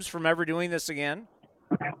teams from ever doing this again?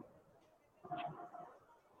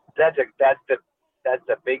 That's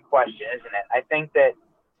a big question, isn't it? I think that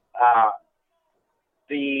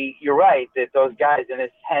you're right that those guys, in a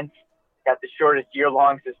sense, got the shortest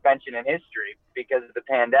year-long suspension in history because of the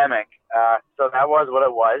pandemic. So that was what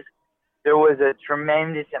it was. There was a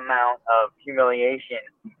tremendous amount of humiliation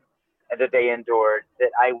that they endured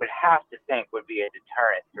that I would have to think would be a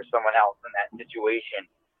deterrent for someone else in that situation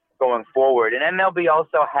going forward. And MLB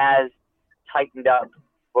also has tightened up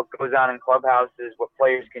what goes on in clubhouses, what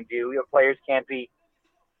players can do. You know, players can't be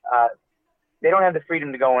they don't have the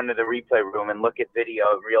freedom to go into the replay room and look at video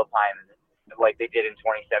real time like they did in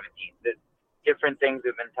 2017. The different things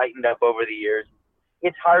have been tightened up over the years.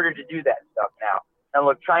 It's harder to do that stuff now. Now,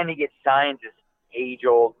 look, trying to get signed is an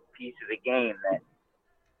age-old piece of the game that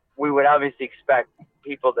we would obviously expect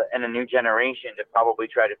people in a new generation to probably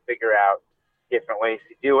try to figure out different ways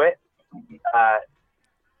to do it.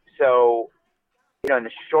 So, you know, in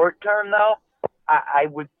the short term, though, I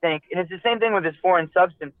would think, and it's the same thing with this foreign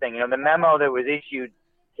substance thing. You know, the memo that was issued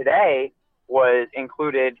today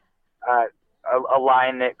included a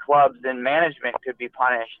line that clubs and management could be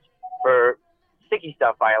punished for sticky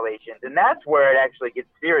stuff violations. And that's where it actually gets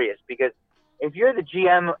serious, because if you're the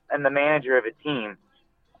GM and the manager of a team,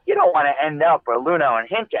 you don't want to end up where Luhnow and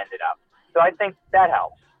Hinch ended up. So I think that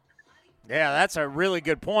helps. Yeah, that's a really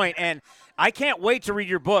good point. And I can't wait to read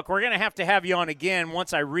your book. We're going to have you on again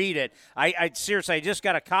once I read it. I seriously, I just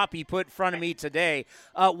got a copy put in front of me today.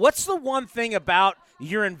 What's the one thing about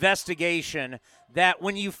your investigation that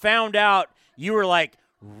when you found out you were like,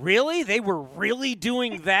 really? They were really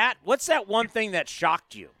doing that? What's that one thing that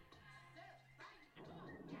shocked you?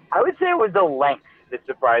 I would say it was the length that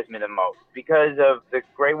surprised me the most, because of the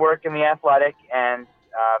great work in The Athletic and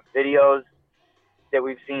videos that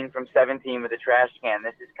we've seen from 17 with the trash can.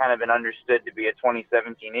 This has kind of been understood to be a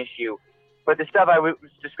 2017 issue. But the stuff I was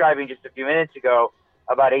describing just a few minutes ago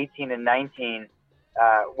about 18 and 19,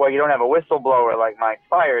 well, you don't have a whistleblower like Mike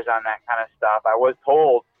Fiers on that kind of stuff. I was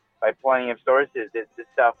told by plenty of sources that this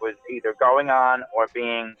stuff was either going on or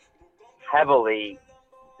being heavily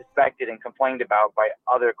suspected and complained about by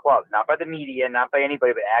other clubs, not by the media, not by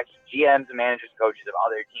anybody, but actually GMs and managers, coaches of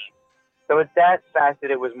other teams. So it's that fact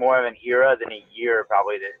that it was more of an era than a year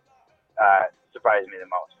probably that surprised me the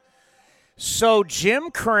most. So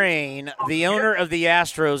Jim Crane, the owner of the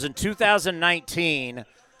Astros in 2019,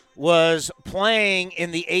 was playing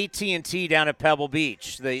in the AT&T down at Pebble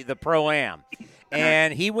Beach, the Pro-Am.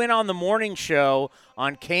 And he went on the morning show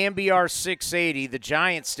on KMBR 680, the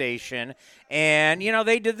Giant station, and, you know,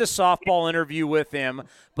 they did the softball interview with him.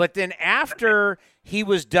 But then after he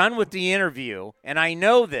was done with the interview, and I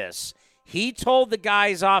know this, he told the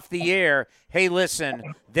guys off the air, hey, listen,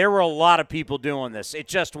 there were a lot of people doing this. It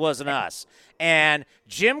just wasn't us. And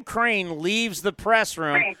Jim Crane leaves the press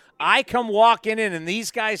room. I come walking in, and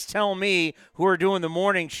these guys tell me who are doing the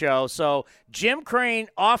morning show. So Jim Crane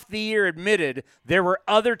off the air admitted there were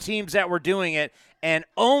other teams that were doing it, and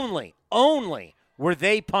only were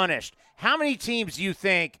they punished. How many teams do you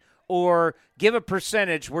think, or give a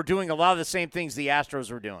percentage, were doing a lot of the same things the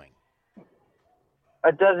Astros were doing?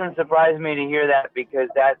 It doesn't surprise me to hear that, because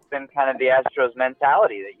that's been kind of the Astros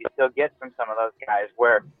mentality that you still get from some of those guys,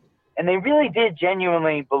 and they really did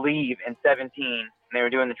genuinely believe in 17, and they were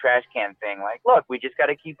doing the trash can thing. Like, look, we just got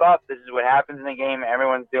to keep up. This is what happens in the game.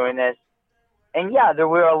 Everyone's doing this. And yeah, there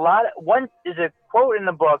were there's a quote in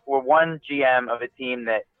the book where one GM of a team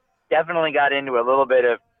that definitely got into a little bit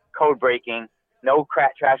of code breaking, no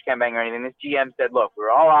trash can bang or anything. This GM said, look, we're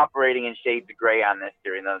all operating in shades of gray on this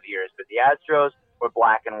during those years, but the Astros were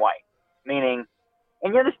black and white, meaning,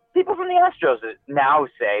 and there's people from the Astros that now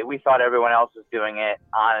say we thought everyone else was doing it.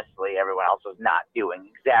 Honestly, everyone else was not doing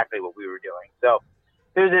exactly what we were doing. So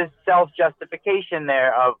there's this self-justification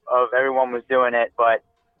there of everyone was doing it. But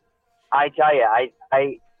I tell you,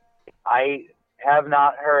 I have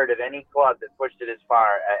not heard of any club that pushed it as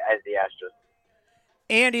far as the Astros.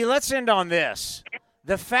 Andy, let's end on this.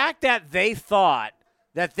 the fact that they thought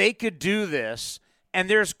that they could do this, and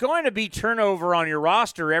there's going to be turnover on your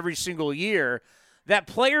roster every single year, that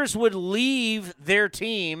players would leave their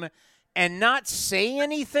team and not say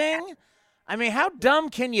anything? I mean, how dumb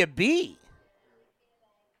can you be?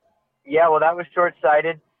 Yeah, well, that was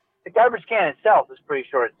short-sighted. The garbage can itself is pretty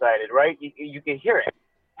short-sighted, right? You can hear it.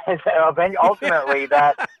 And ultimately,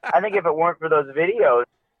 I think if it weren't for those videos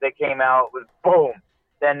that came out with boom,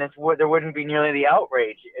 then there wouldn't be nearly the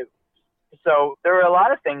outrage. So there are a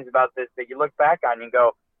lot of things about this that you look back on and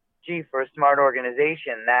go, gee, for a smart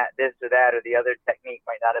organization, this or that or the other technique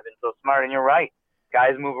might not have been so smart. And you're right.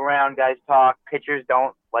 Guys move around, guys talk. Pitchers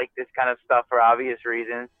don't like this kind of stuff for obvious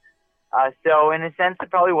reasons. So in a sense, it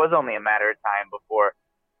probably was only a matter of time before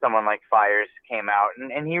someone like Fiers came out.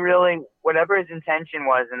 And he really, whatever his intention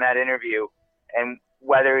was in that interview, and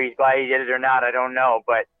whether he's glad he did it or not, I don't know,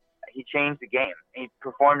 but he changed the game. He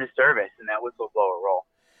performed a service in that whistleblower role.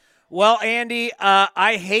 Well, Andy,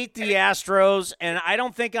 I hate the Astros, and I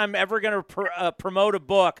don't think I'm ever going to promote a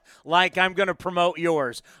book like I'm going to promote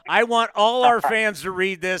yours. I want all our fans to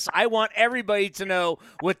read this. I want everybody to know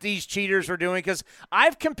what these cheaters are doing, because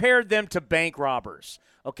I've compared them to bank robbers.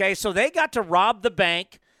 Okay, so they got to rob the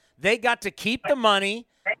bank, they got to keep the money,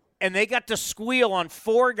 and they got to squeal on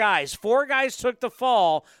 4 guys. 4 guys took the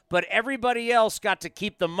fall, but everybody else got to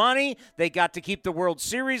keep the money. They got to keep the World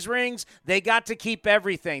Series rings. They got to keep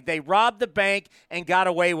everything. They robbed the bank and got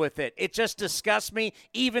away with it. It just disgusts me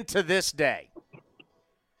even to this day.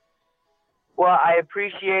 Well, I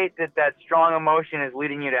appreciate that strong emotion is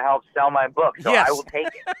leading you to help sell my book, so yes. I will take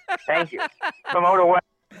it. Thank you. Promote away.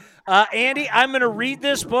 Andy, I'm going to read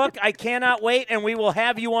this book. I cannot wait, and we will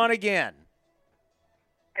have you on again.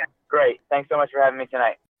 Great. Thanks so much for having me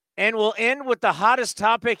tonight. And we'll end with the hottest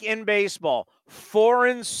topic in baseball,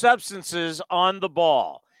 foreign substances on the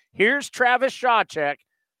ball. Here's Travis Shawchek,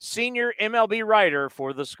 senior MLB writer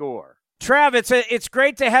for The Score. Travis, it's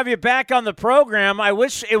great to have you back on the program. I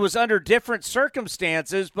wish it was under different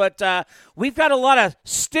circumstances, but we've got a lot of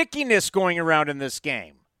stickiness going around in this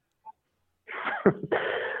game.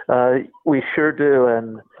 We sure do,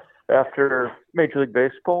 and after Major League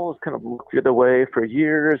Baseball has kind of looked the other way for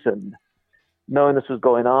years, and knowing this was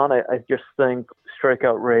going on, I just think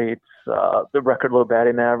strikeout rates, the record low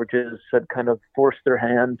batting averages had kind of forced their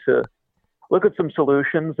hand to look at some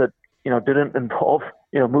solutions that, didn't involve,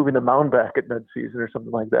 moving the mound back at midseason or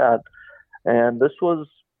something like that. And this was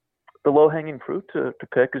the low-hanging fruit to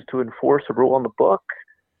pick, is to enforce a rule on the book.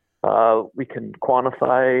 We can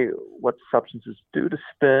quantify what substances do to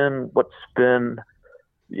spin, what spin,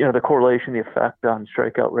 the correlation, the effect on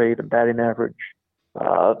strikeout rate and batting average.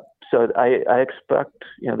 So I expect,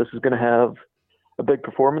 this is going to have a big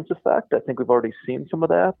performance effect. I think we've already seen some of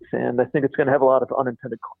that, and I think it's going to have a lot of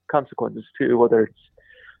unintended consequences too, whether it's,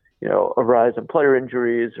 a rise in player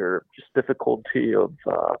injuries or just difficulty of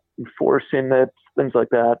enforcing it, things like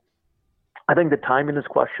that. I think the timing is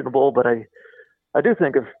questionable, but I do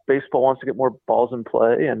think if baseball wants to get more balls in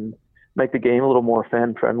play and make the game a little more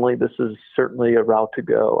fan-friendly, this is certainly a route to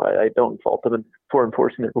go. I don't fault them for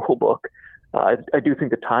enforcing the rule book. I do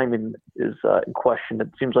think the timing is in question. It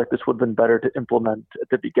seems like this would have been better to implement at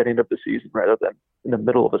the beginning of the season rather than in the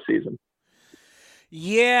middle of a season.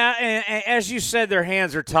 Yeah, and as you said, their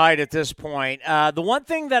hands are tied at this point. The one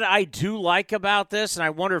thing that I do like about this, and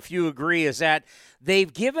I wonder if you agree, is that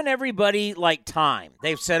they've given everybody time.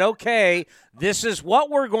 They've said, okay, this is what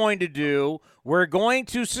we're going to do. We're going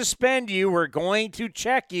to suspend you. We're going to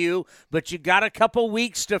check you, but you got a couple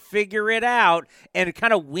weeks to figure it out and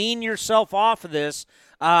kind of wean yourself off of this.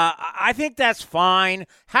 I think that's fine.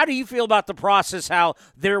 How do you feel about the process, how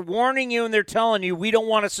they're warning you and they're telling you, we don't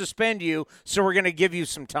want to suspend you, so we're going to give you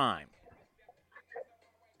some time?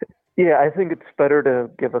 Yeah, I think it's better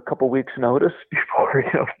to give a couple weeks notice before,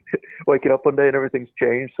 waking up one day and everything's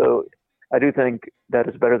changed. So I do think that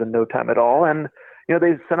is better than no time at all. And,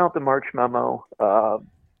 they sent out the March memo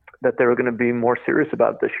that they were going to be more serious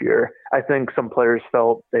about it this year. I think some players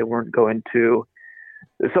felt they weren't going to.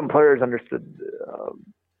 Some players understood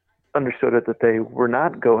it that they were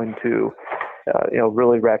not going to,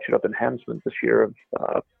 really ratchet up enhancements this year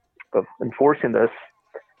of enforcing this.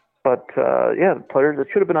 But the players, it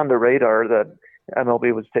should have been on the radar that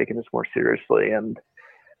MLB was taking this more seriously. And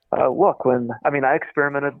look, I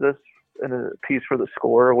experimented this in a piece for The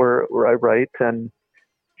Score where I write, and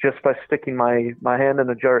just by sticking my hand in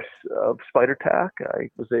a jar of Spider Tack, I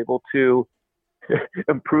was able to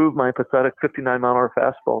improve my pathetic 59-mile-an-hour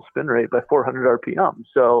fastball spin rate by 400 RPM.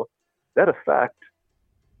 So that effect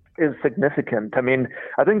is significant.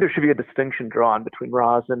 I think there should be a distinction drawn between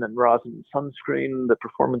rosin and rosin sunscreen.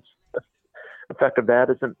 The effect of that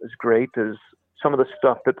isn't as great as some of the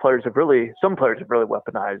stuff that some players have really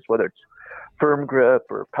weaponized, whether it's firm grip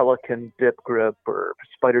or Pelican dip grip or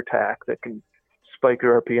spider tack that can spike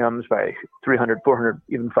your RPMs by 300, 400,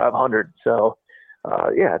 even 500. So,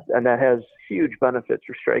 and that has huge benefits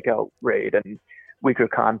for strikeout rate and weaker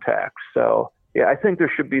contacts. So, yeah, I think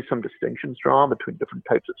there should be some distinctions drawn between different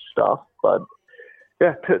types of stuff. But,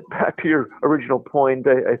 yeah, back to your original point,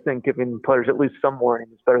 I think giving players at least some warning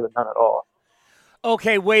is better than none at all.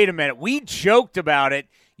 Okay, wait a minute. We joked about it.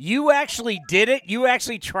 You actually did it? You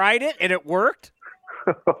actually tried it, and it worked?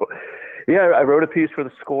 Yeah, I wrote a piece for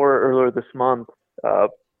The Score earlier this month.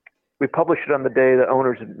 We published it on the day that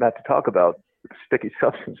owners had met to talk about sticky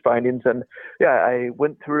substance findings. And, yeah, I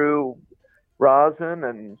went through rosin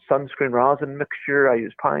and sunscreen rosin mixture. I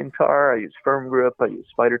used pine tar. I used firm grip. I used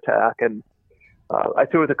spider tack. And I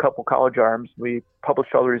threw it with a couple college arms. We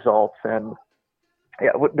published all the results. And,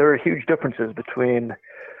 yeah, there are huge differences between,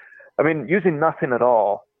 using nothing at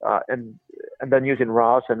all and then using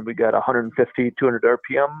rosin. We got 150, 200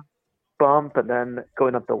 RPM bump, and then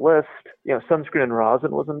going up the list, sunscreen and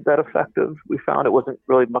rosin wasn't that effective. We found it wasn't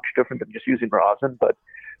really much different than just using rosin. But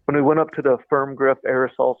when we went up to the firm grip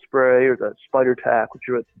aerosol spray or the spider tack, which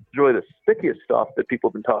is really the stickiest stuff that people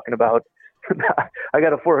have been talking about, I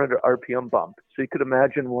got a 400 RPM bump. So you could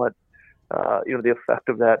imagine what, the effect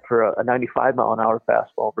of that for a 95 mile an hour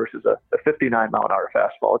fastball versus a 59 mile an hour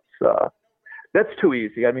fastball. It's that's too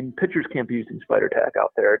easy. Pitchers can't be using spider tack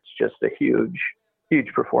out there. It's just a huge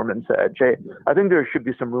performance edge. I think there should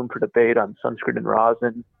be some room for debate on sunscreen and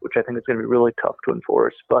rosin, which I think is going to be really tough to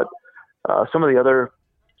enforce. But some of the other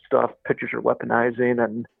stuff pitchers are weaponizing,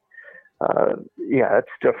 and it's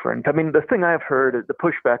different. The thing I've heard, the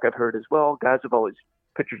pushback I've heard is, well,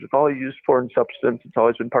 pitchers have always used foreign substance. It's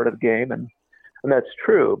always been part of the game, and that's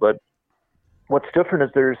true. But what's different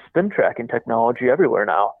is there's spin tracking technology everywhere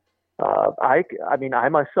now. I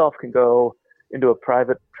myself can go into a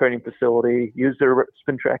private training facility, use their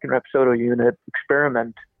spin tracking Rapsodo unit,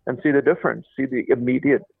 experiment, and see the difference. I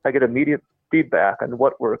get immediate feedback on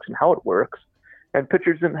what works and how it works. And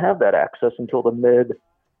pitchers didn't have that access until probably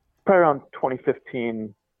around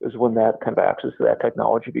 2015 is when that kind of access to that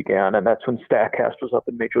technology began. And that's when StatCast was up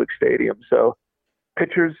in Major League Stadium. So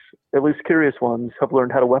pitchers, at least curious ones, have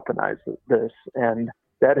learned how to weaponize this. And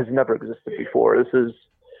that has never existed before.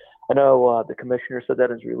 I know the commissioner said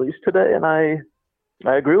that in his release today, and I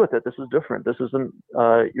agree with it. This is different. This isn't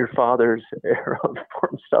your father's era of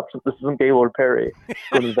foreign substance. This isn't Gaylord Perry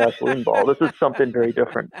going to the Vaseline ball. This is something very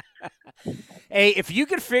different. Hey, if you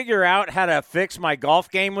could figure out how to fix my golf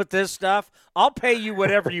game with this stuff, I'll pay you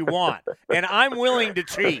whatever you want, and I'm willing to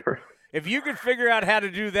cheat. If you could figure out how to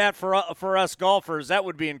do that for us golfers, that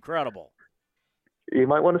would be incredible. You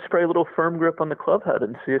might want to spray a little firm grip on the club head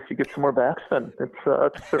and see if you get some more backspin. It's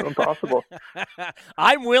certainly possible.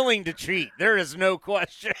 I'm willing to cheat. There is no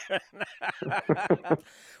question.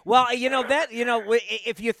 Well,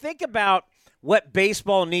 if you think about what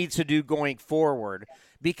baseball needs to do going forward,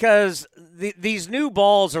 because these new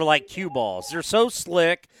balls are like cue balls. They're so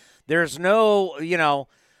slick. There's no,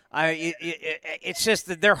 it's just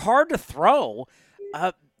that they're hard to throw.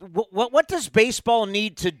 What does baseball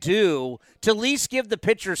need to do to at least give the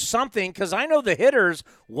pitchers something? Because I know the hitters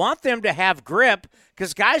want them to have grip,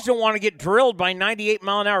 because guys don't want to get drilled by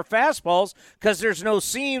 98-mile-an-hour fastballs because there's no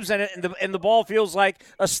seams and the ball feels like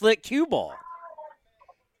a slick cue ball.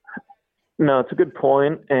 No, it's a good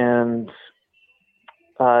point. And,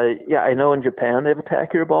 I know in Japan they have a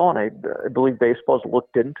tackier ball, and I believe baseball's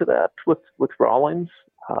looked into that with Rawlings.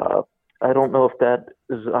 I don't know if that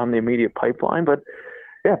is on the immediate pipeline, but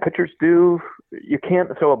yeah, pitchers you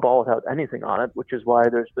can't throw a ball without anything on it, which is why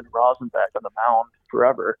there's been rosin back on the mound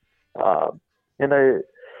forever.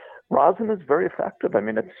 Rosin is very effective.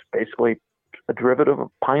 It's basically a derivative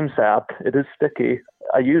of pine sap. It is sticky.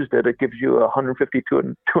 I used it. It gives you a 150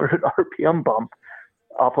 to 200 RPM bump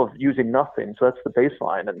off of using nothing. So that's the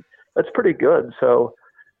baseline, and that's pretty good. So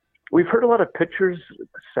we've heard a lot of pitchers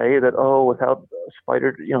say that, without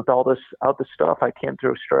spider, with all this stuff, I can't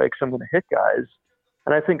throw strikes. I'm going to hit guys.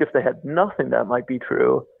 And I think if they had nothing, that might be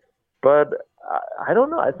true. But I don't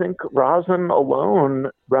know. I think rosin alone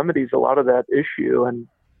remedies a lot of that issue. And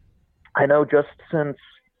I know just since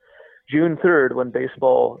June 3rd, when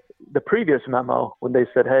baseball, the previous memo, when they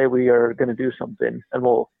said, hey, we are going to do something, and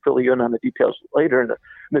we'll fill you in on the details later. In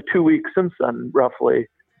the 2 weeks since then, roughly,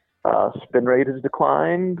 spin rate has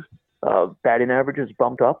declined. Batting average has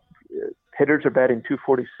bumped up. Hitters are batting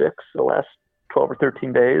 246 the last 12 or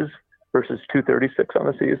 13 days. Versus 236 on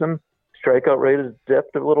the season. Strikeout rate has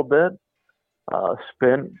dipped a little bit.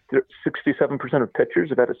 Spin, 67% of pitchers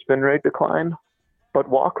have had a spin rate decline, but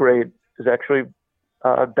walk rate is actually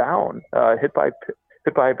down. Hit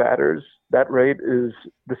by batters, that rate is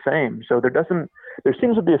the same. So there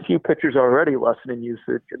seems to be a few pitchers already lessening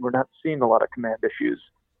usage, and we're not seeing a lot of command issues.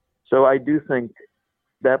 So I do think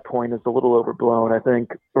that point is a little overblown. I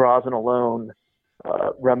think rosin alone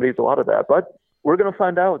remedies a lot of that, but we're going to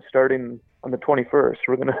find out starting on the 21st.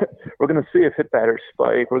 We're going to see if hit batters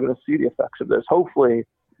spike. We're going to see the effects of this. Hopefully,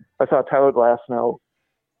 I saw Tyler Glasnow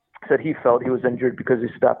said he felt he was injured because he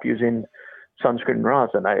stopped using sunscreen and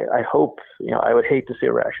rosin. I hope, I would hate to see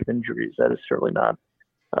a rash of injuries. That is certainly not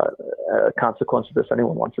a consequence of this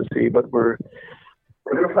anyone wants to see, but we're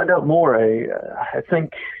going to find out more. I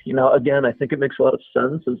think, again, I think it makes a lot of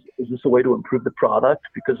sense. Is this a way to improve the product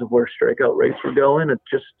because of where strikeout rates were going?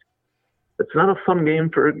 It's not a fun game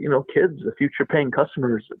for, kids, the future paying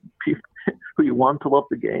customers, people who you want to love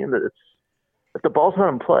the game. If the ball's not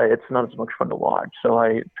in play, it's not as much fun to watch. So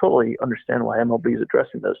I totally understand why MLB is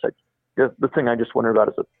addressing this. The thing I just wonder about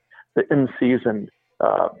is the in-season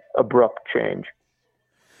abrupt change.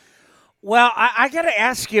 Well, I got to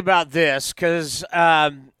ask you about this because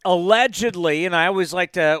allegedly, and I always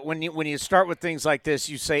like to, when you start with things like this,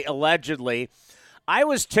 you say allegedly. I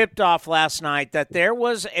was tipped off last night that there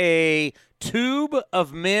was a tube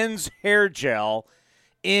of men's hair gel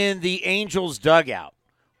in the Angels dugout.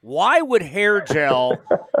 Why would hair gel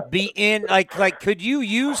be in, could you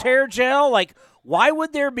use hair gel? Why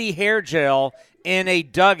would there be hair gel in a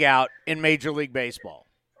dugout in Major League Baseball?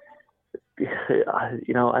 Did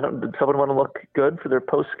someone want to look good for their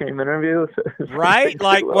post-game interview? Right?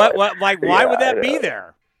 Why would that be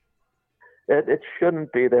there? It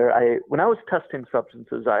shouldn't be there. When I was testing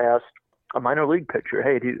substances, I asked a minor league pitcher,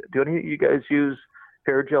 hey, do any of you guys use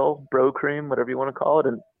hair gel, bro cream, whatever you want to call it?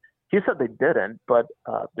 And he said they didn't, but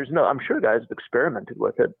I'm sure guys have experimented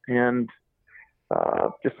with it. And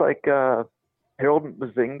just like Harold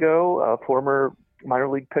Mazingo, a former minor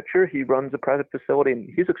league pitcher, he runs a private facility and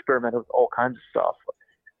he's experimented with all kinds of stuff.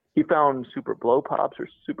 He found super blow pops are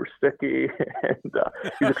super sticky, and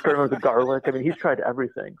he's experimented with garlic. I mean, he's tried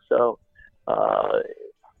everything. So,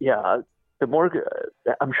 the more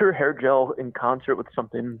I'm sure hair gel in concert with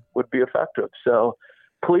something would be effective. So,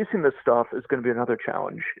 policing this stuff is going to be another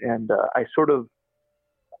challenge. And I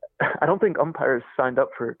don't think umpires signed up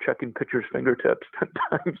for checking pitchers' fingertips 10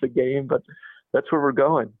 times a game, but that's where we're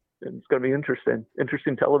going. And it's going to be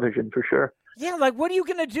interesting television for sure. Yeah, what are you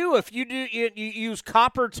going to do if you use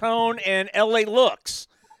Copper Tone and LA Looks?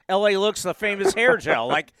 LA Looks, the famous hair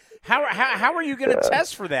gel. How are you going to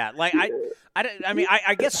test for that?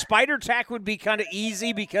 I guess Spider Tack would be kind of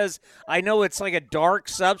easy because I know it's like a dark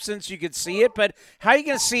substance. You could see it, but how are you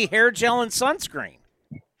going to see hair gel and sunscreen?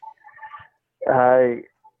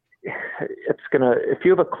 It's going to, if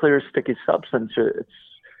you have a clear sticky substance,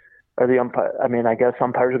 I guess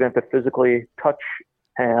umpires are going to have to physically touch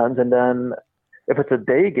hands, and then if it's a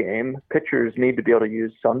day game, pitchers need to be able to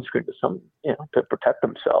use sunscreen to protect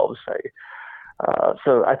themselves.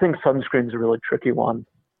 So I think sunscreen is a really tricky one,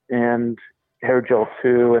 and hair gel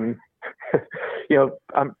too. And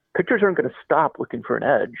pitchers aren't going to stop looking for an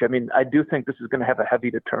edge. I mean, I do think this is going to have a heavy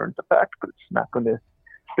deterrent effect, but it's not going to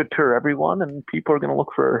deter everyone, and people are going to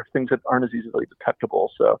look for things that aren't as easily detectable.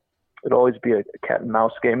 So it'll always be a cat and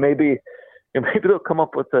mouse game. Maybe they'll come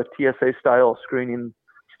up with a TSA style screening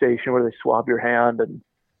station where they swab your hand and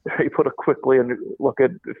you put it quickly and look at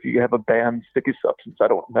if you have a banned sticky substance. I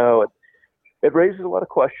don't know. It raises a lot of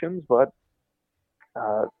questions, but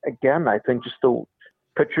again, I think just the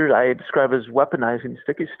pitchers I describe as weaponizing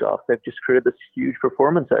sticky stuff. They've just created this huge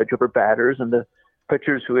performance edge over batters, and the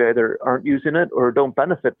pitchers who either aren't using it or don't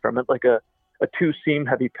benefit from it, like a two-seam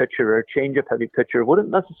heavy pitcher or a change-up heavy pitcher, wouldn't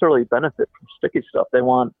necessarily benefit from sticky stuff. They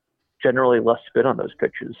want generally less spin on those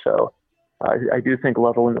pitches. So I do think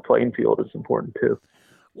leveling the playing field is important too.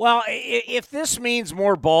 Well, if this means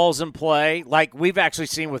more balls in play, like we've actually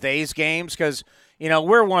seen with A's games, because,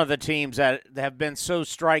 we're one of the teams that have been so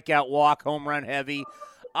strikeout, walk, home run heavy,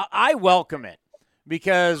 I welcome it.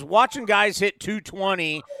 Because watching guys hit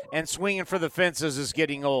 220 and swinging for the fences is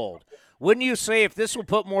getting old. Wouldn't you say if this will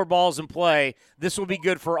put more balls in play, this will be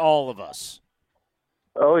good for all of us?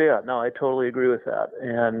 Oh, yeah. No, I totally agree with that.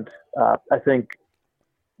 And I think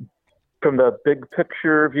from the big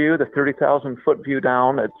picture view, the 30,000-foot view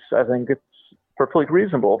down, I think it's perfectly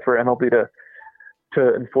reasonable for MLB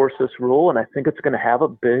to enforce this rule, and I think it's going to have a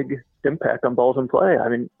big impact on balls in play. I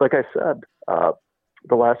mean, like I said,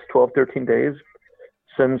 the last 12, 13 days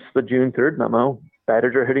since the June 3rd memo,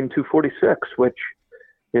 batters are hitting 246, which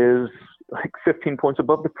is like 15 points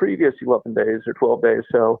above the previous 11 days or 12 days.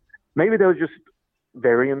 So maybe that was just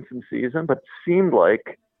variance in season, but it seemed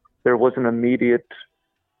like there was an immediate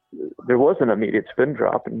spin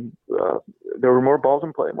drop, and there were more balls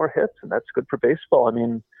in play, more hits, and that's good for baseball. I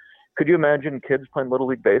mean, could you imagine kids playing Little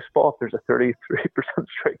League Baseball if there's a 33%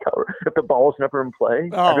 strikeout rate, if the ball's never in play?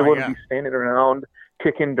 Everyone would be standing around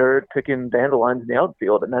kicking dirt, kicking dandelions in the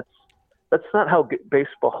outfield, and that's not how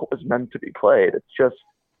baseball was meant to be played. It's just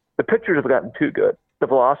the pitchers have gotten too good. The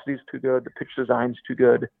velocity's too good. The pitch design's too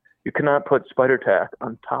good. You cannot put spider tack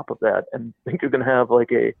on top of that and think you're going to have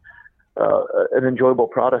like an enjoyable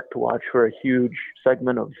product to watch for a huge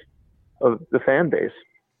segment of the fan base.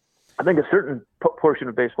 I think a certain portion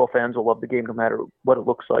of baseball fans will love the game no matter what it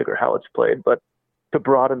looks like or how it's played. But to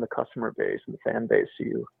broaden the customer base and the fan base,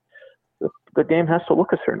 the game has to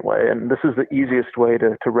look a certain way. And this is the easiest way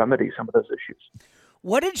to remedy some of those issues.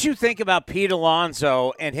 What did you think about Pete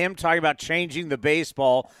Alonso and him talking about changing the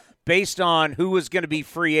baseball based on who was going to be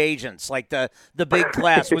free agents, like the big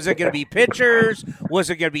class? Was it going to be pitchers?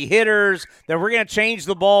 Was it going to be hitters? That we're going to change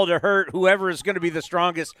the ball to hurt whoever is going to be the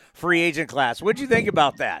strongest free agent class. What did you think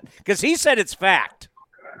about that? Because he said it's fact.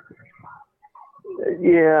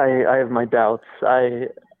 Yeah, I have my doubts. I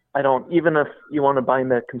don't, even if you want to buy in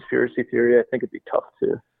that conspiracy theory, I think it'd be tough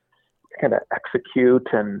to kind of execute.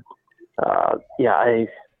 And I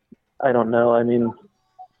don't know. I mean,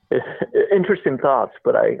 interesting thoughts,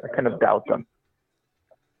 but I kind of doubt them.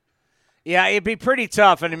 Yeah, it'd be pretty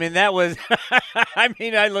tough. And I mean, that was,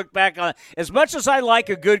 I look back on, as much as I like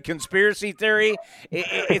a good conspiracy theory,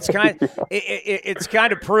 it's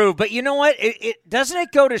kind of proved. But you know what? Doesn't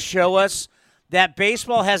it go to show us that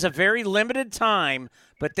baseball has a very limited time,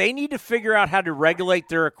 but they need to figure out how to regulate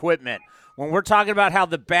their equipment. When we're talking about how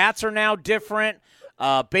the bats are now different,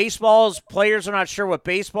 players are not sure what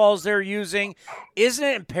baseballs they're using. Isn't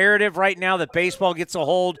it imperative right now that baseball gets a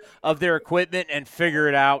hold of their equipment and figure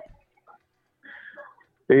it out?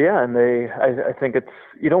 Yeah, and I think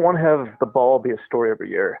you don't want to have the ball be a story every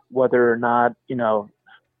year, whether or not,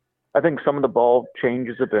 I think some of the ball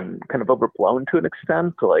changes have been kind of overblown to an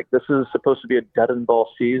extent. Like, this is supposed to be a dead end ball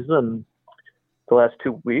season. The last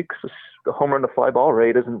 2 weeks, the home run to fly ball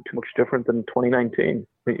rate isn't too much different than 2019,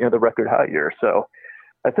 the record high year. So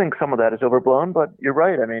I think some of that is overblown, but you're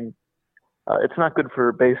right. I mean, it's not good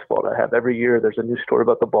for baseball to have every year there's a new story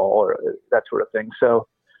about the ball or that sort of thing. So,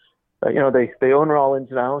 they own Rollins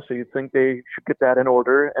now, so you'd think they should get that in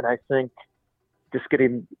order. And I think just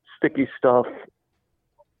getting sticky stuff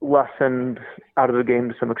lessened out of the game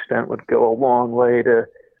to some extent would go a long way to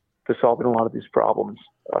solving a lot of these problems.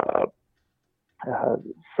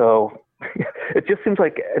 So it just seems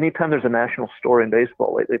like anytime there's a national story in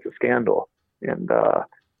baseball lately, it's a scandal. And,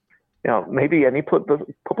 maybe any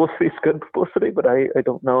publicity is good publicity, but I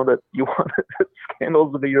don't know that you want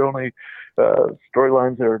scandals to be your only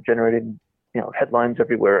storylines that are generating, headlines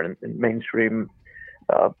everywhere in mainstream,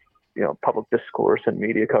 public discourse and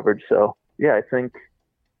media coverage. So, yeah, I think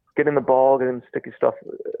getting the ball, getting sticky stuff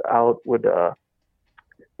out would, or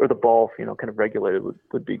the ball, kind of regulated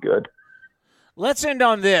would be good. Let's end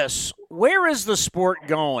on this. Where is the sport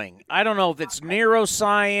going? I don't know if it's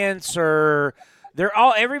neuroscience or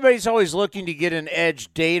everybody's always looking to get an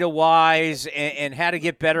edge data-wise and how to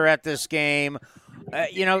get better at this game.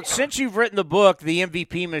 Since you've written the book, The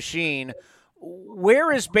MVP Machine,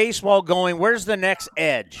 where is baseball going? Where's the next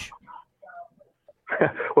edge?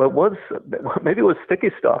 Well, maybe it was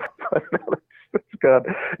sticky stuff. God,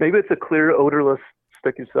 maybe it's a clear, odorless,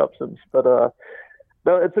 sticky substance. But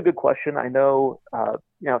no, it's a good question. I know,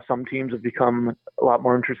 some teams have become a lot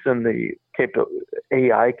more interested in the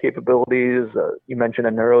AI capabilities. You mentioned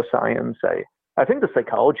a neuroscience. I think the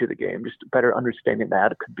psychology of the game, just better understanding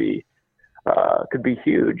that could be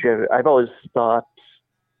huge. I've always thought,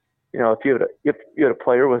 if you had a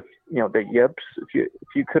player with, the yips, if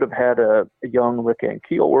you could have had a young Rick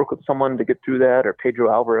Ankiel work with someone to get through that, or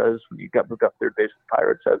Pedro Alvarez when you got moved up third base with the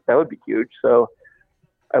Pirates, that would be huge. So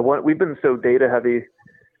we've been so data heavy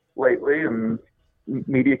lately and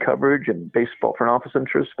media coverage and baseball front office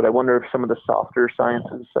interest, but I wonder if some of the softer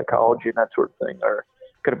sciences, psychology and that sort of thing are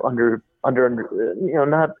kind of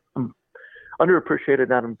not underappreciated,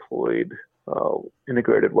 not employed,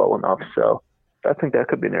 integrated well enough. So I think that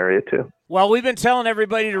could be an area too. Well, we've been telling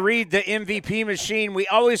everybody to read The MVP Machine. We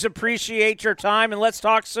always appreciate your time, and let's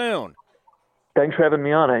talk soon. Thanks for having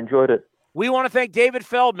me on. I enjoyed it. We want to thank David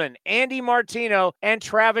Feldman, Andy Martino, and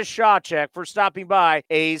Travis Shawchek for stopping by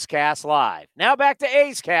A's Cast Live. Now back to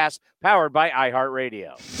A's Cast, powered by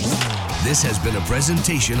iHeartRadio. This has been a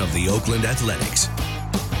presentation of the Oakland Athletics.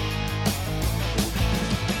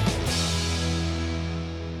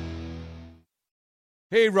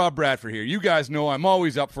 Hey, Rob Bradford here. You guys know I'm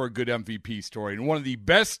always up for a good MVP story, and one of the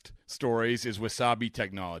best stories is Wasabi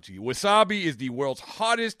Technology. Wasabi is the world's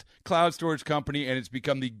hottest cloud storage company, and it's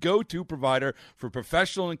become the go-to provider for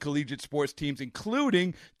professional and collegiate sports teams,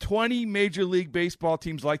 including 20 Major League Baseball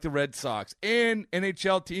teams like the Red Sox and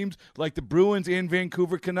NHL teams like the Bruins and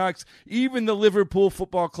Vancouver Canucks. Even the Liverpool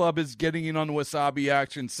Football Club is getting in on the Wasabi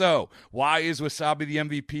action. So, why is Wasabi the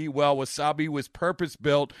MVP? Well, Wasabi was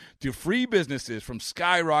purpose-built to free businesses from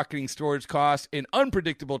skyrocketing storage costs and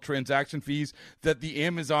unpredictable transaction fees that the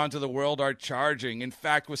Amazons of the world are charging. In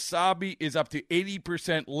fact, Wasabi is up to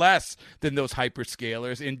 80% less than those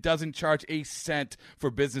hyperscalers and doesn't charge a cent for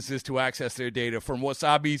businesses to access their data. From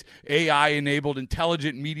Wasabi's AI-enabled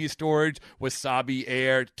intelligent media storage, Wasabi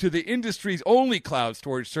Air, to the industry's only cloud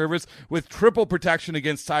storage service with triple protection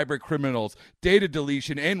against cyber criminals, data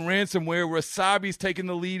deletion, and ransomware, Wasabi's taken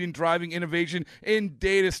the lead in driving innovation in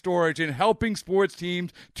data storage and helping sports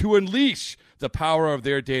teams to unleash the power of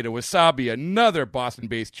their data. Wasabi, another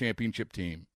Boston-based championship team.